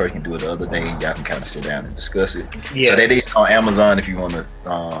 the other person can do it the other day, and y'all can kind of sit down and discuss it. So that is on Amazon if you want to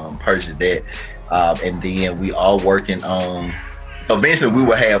purchase that. And then we are working on, eventually we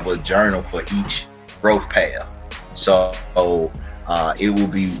will have a journal for each growth path. So it will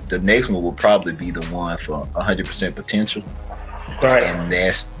be, the next one will probably be the one for 100% potential. Right. And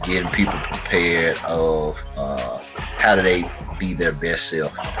that's getting people prepared of how do they be their best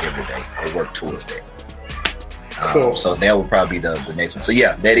self every day or work towards that. Cool. So that will probably be the next one. So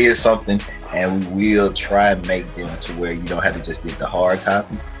that is something, and we will try and make them to where you don't have to just get the hard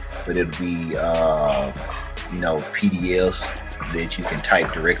copy, but it'll be PDFs that you can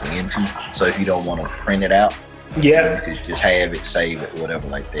type directly into. So if you don't want to print it out, you could just have it, save it, whatever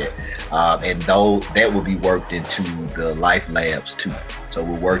like that. And that will be worked into the Life Labs too. So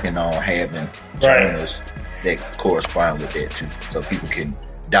we're working on having journals that correspond with that too, so people can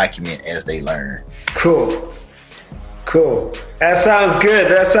document as they learn. Cool. That sounds good.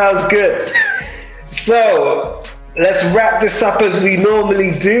 So let's wrap this up as we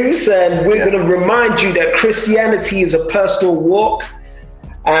normally do. And we're going to remind you that Christianity is a personal walk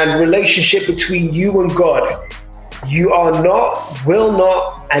and relationship between you and God. You are not, will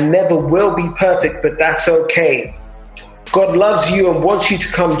not, and never will be perfect, but that's okay. God loves you and wants you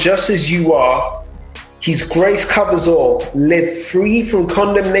to come just as you are. His grace covers all. Live free from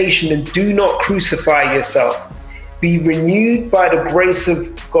condemnation and do not crucify yourself. Be renewed by the grace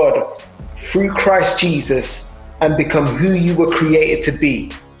of God through Christ Jesus and become who you were created to be.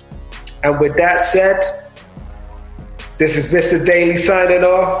 And with that said, This is Mr. Daly signing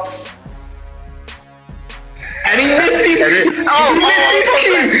off. And he missed his cue. He missed his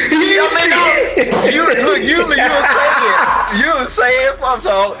cue. You were saying I'm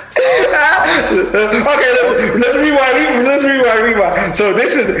so. Okay, let's rewind. So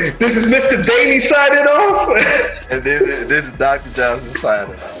this is Mr. Daly signing off. And this is Dr. Johnson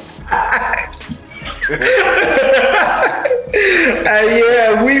signing off. And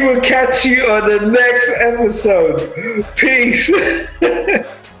yeah, we will catch you on the next episode. Peace.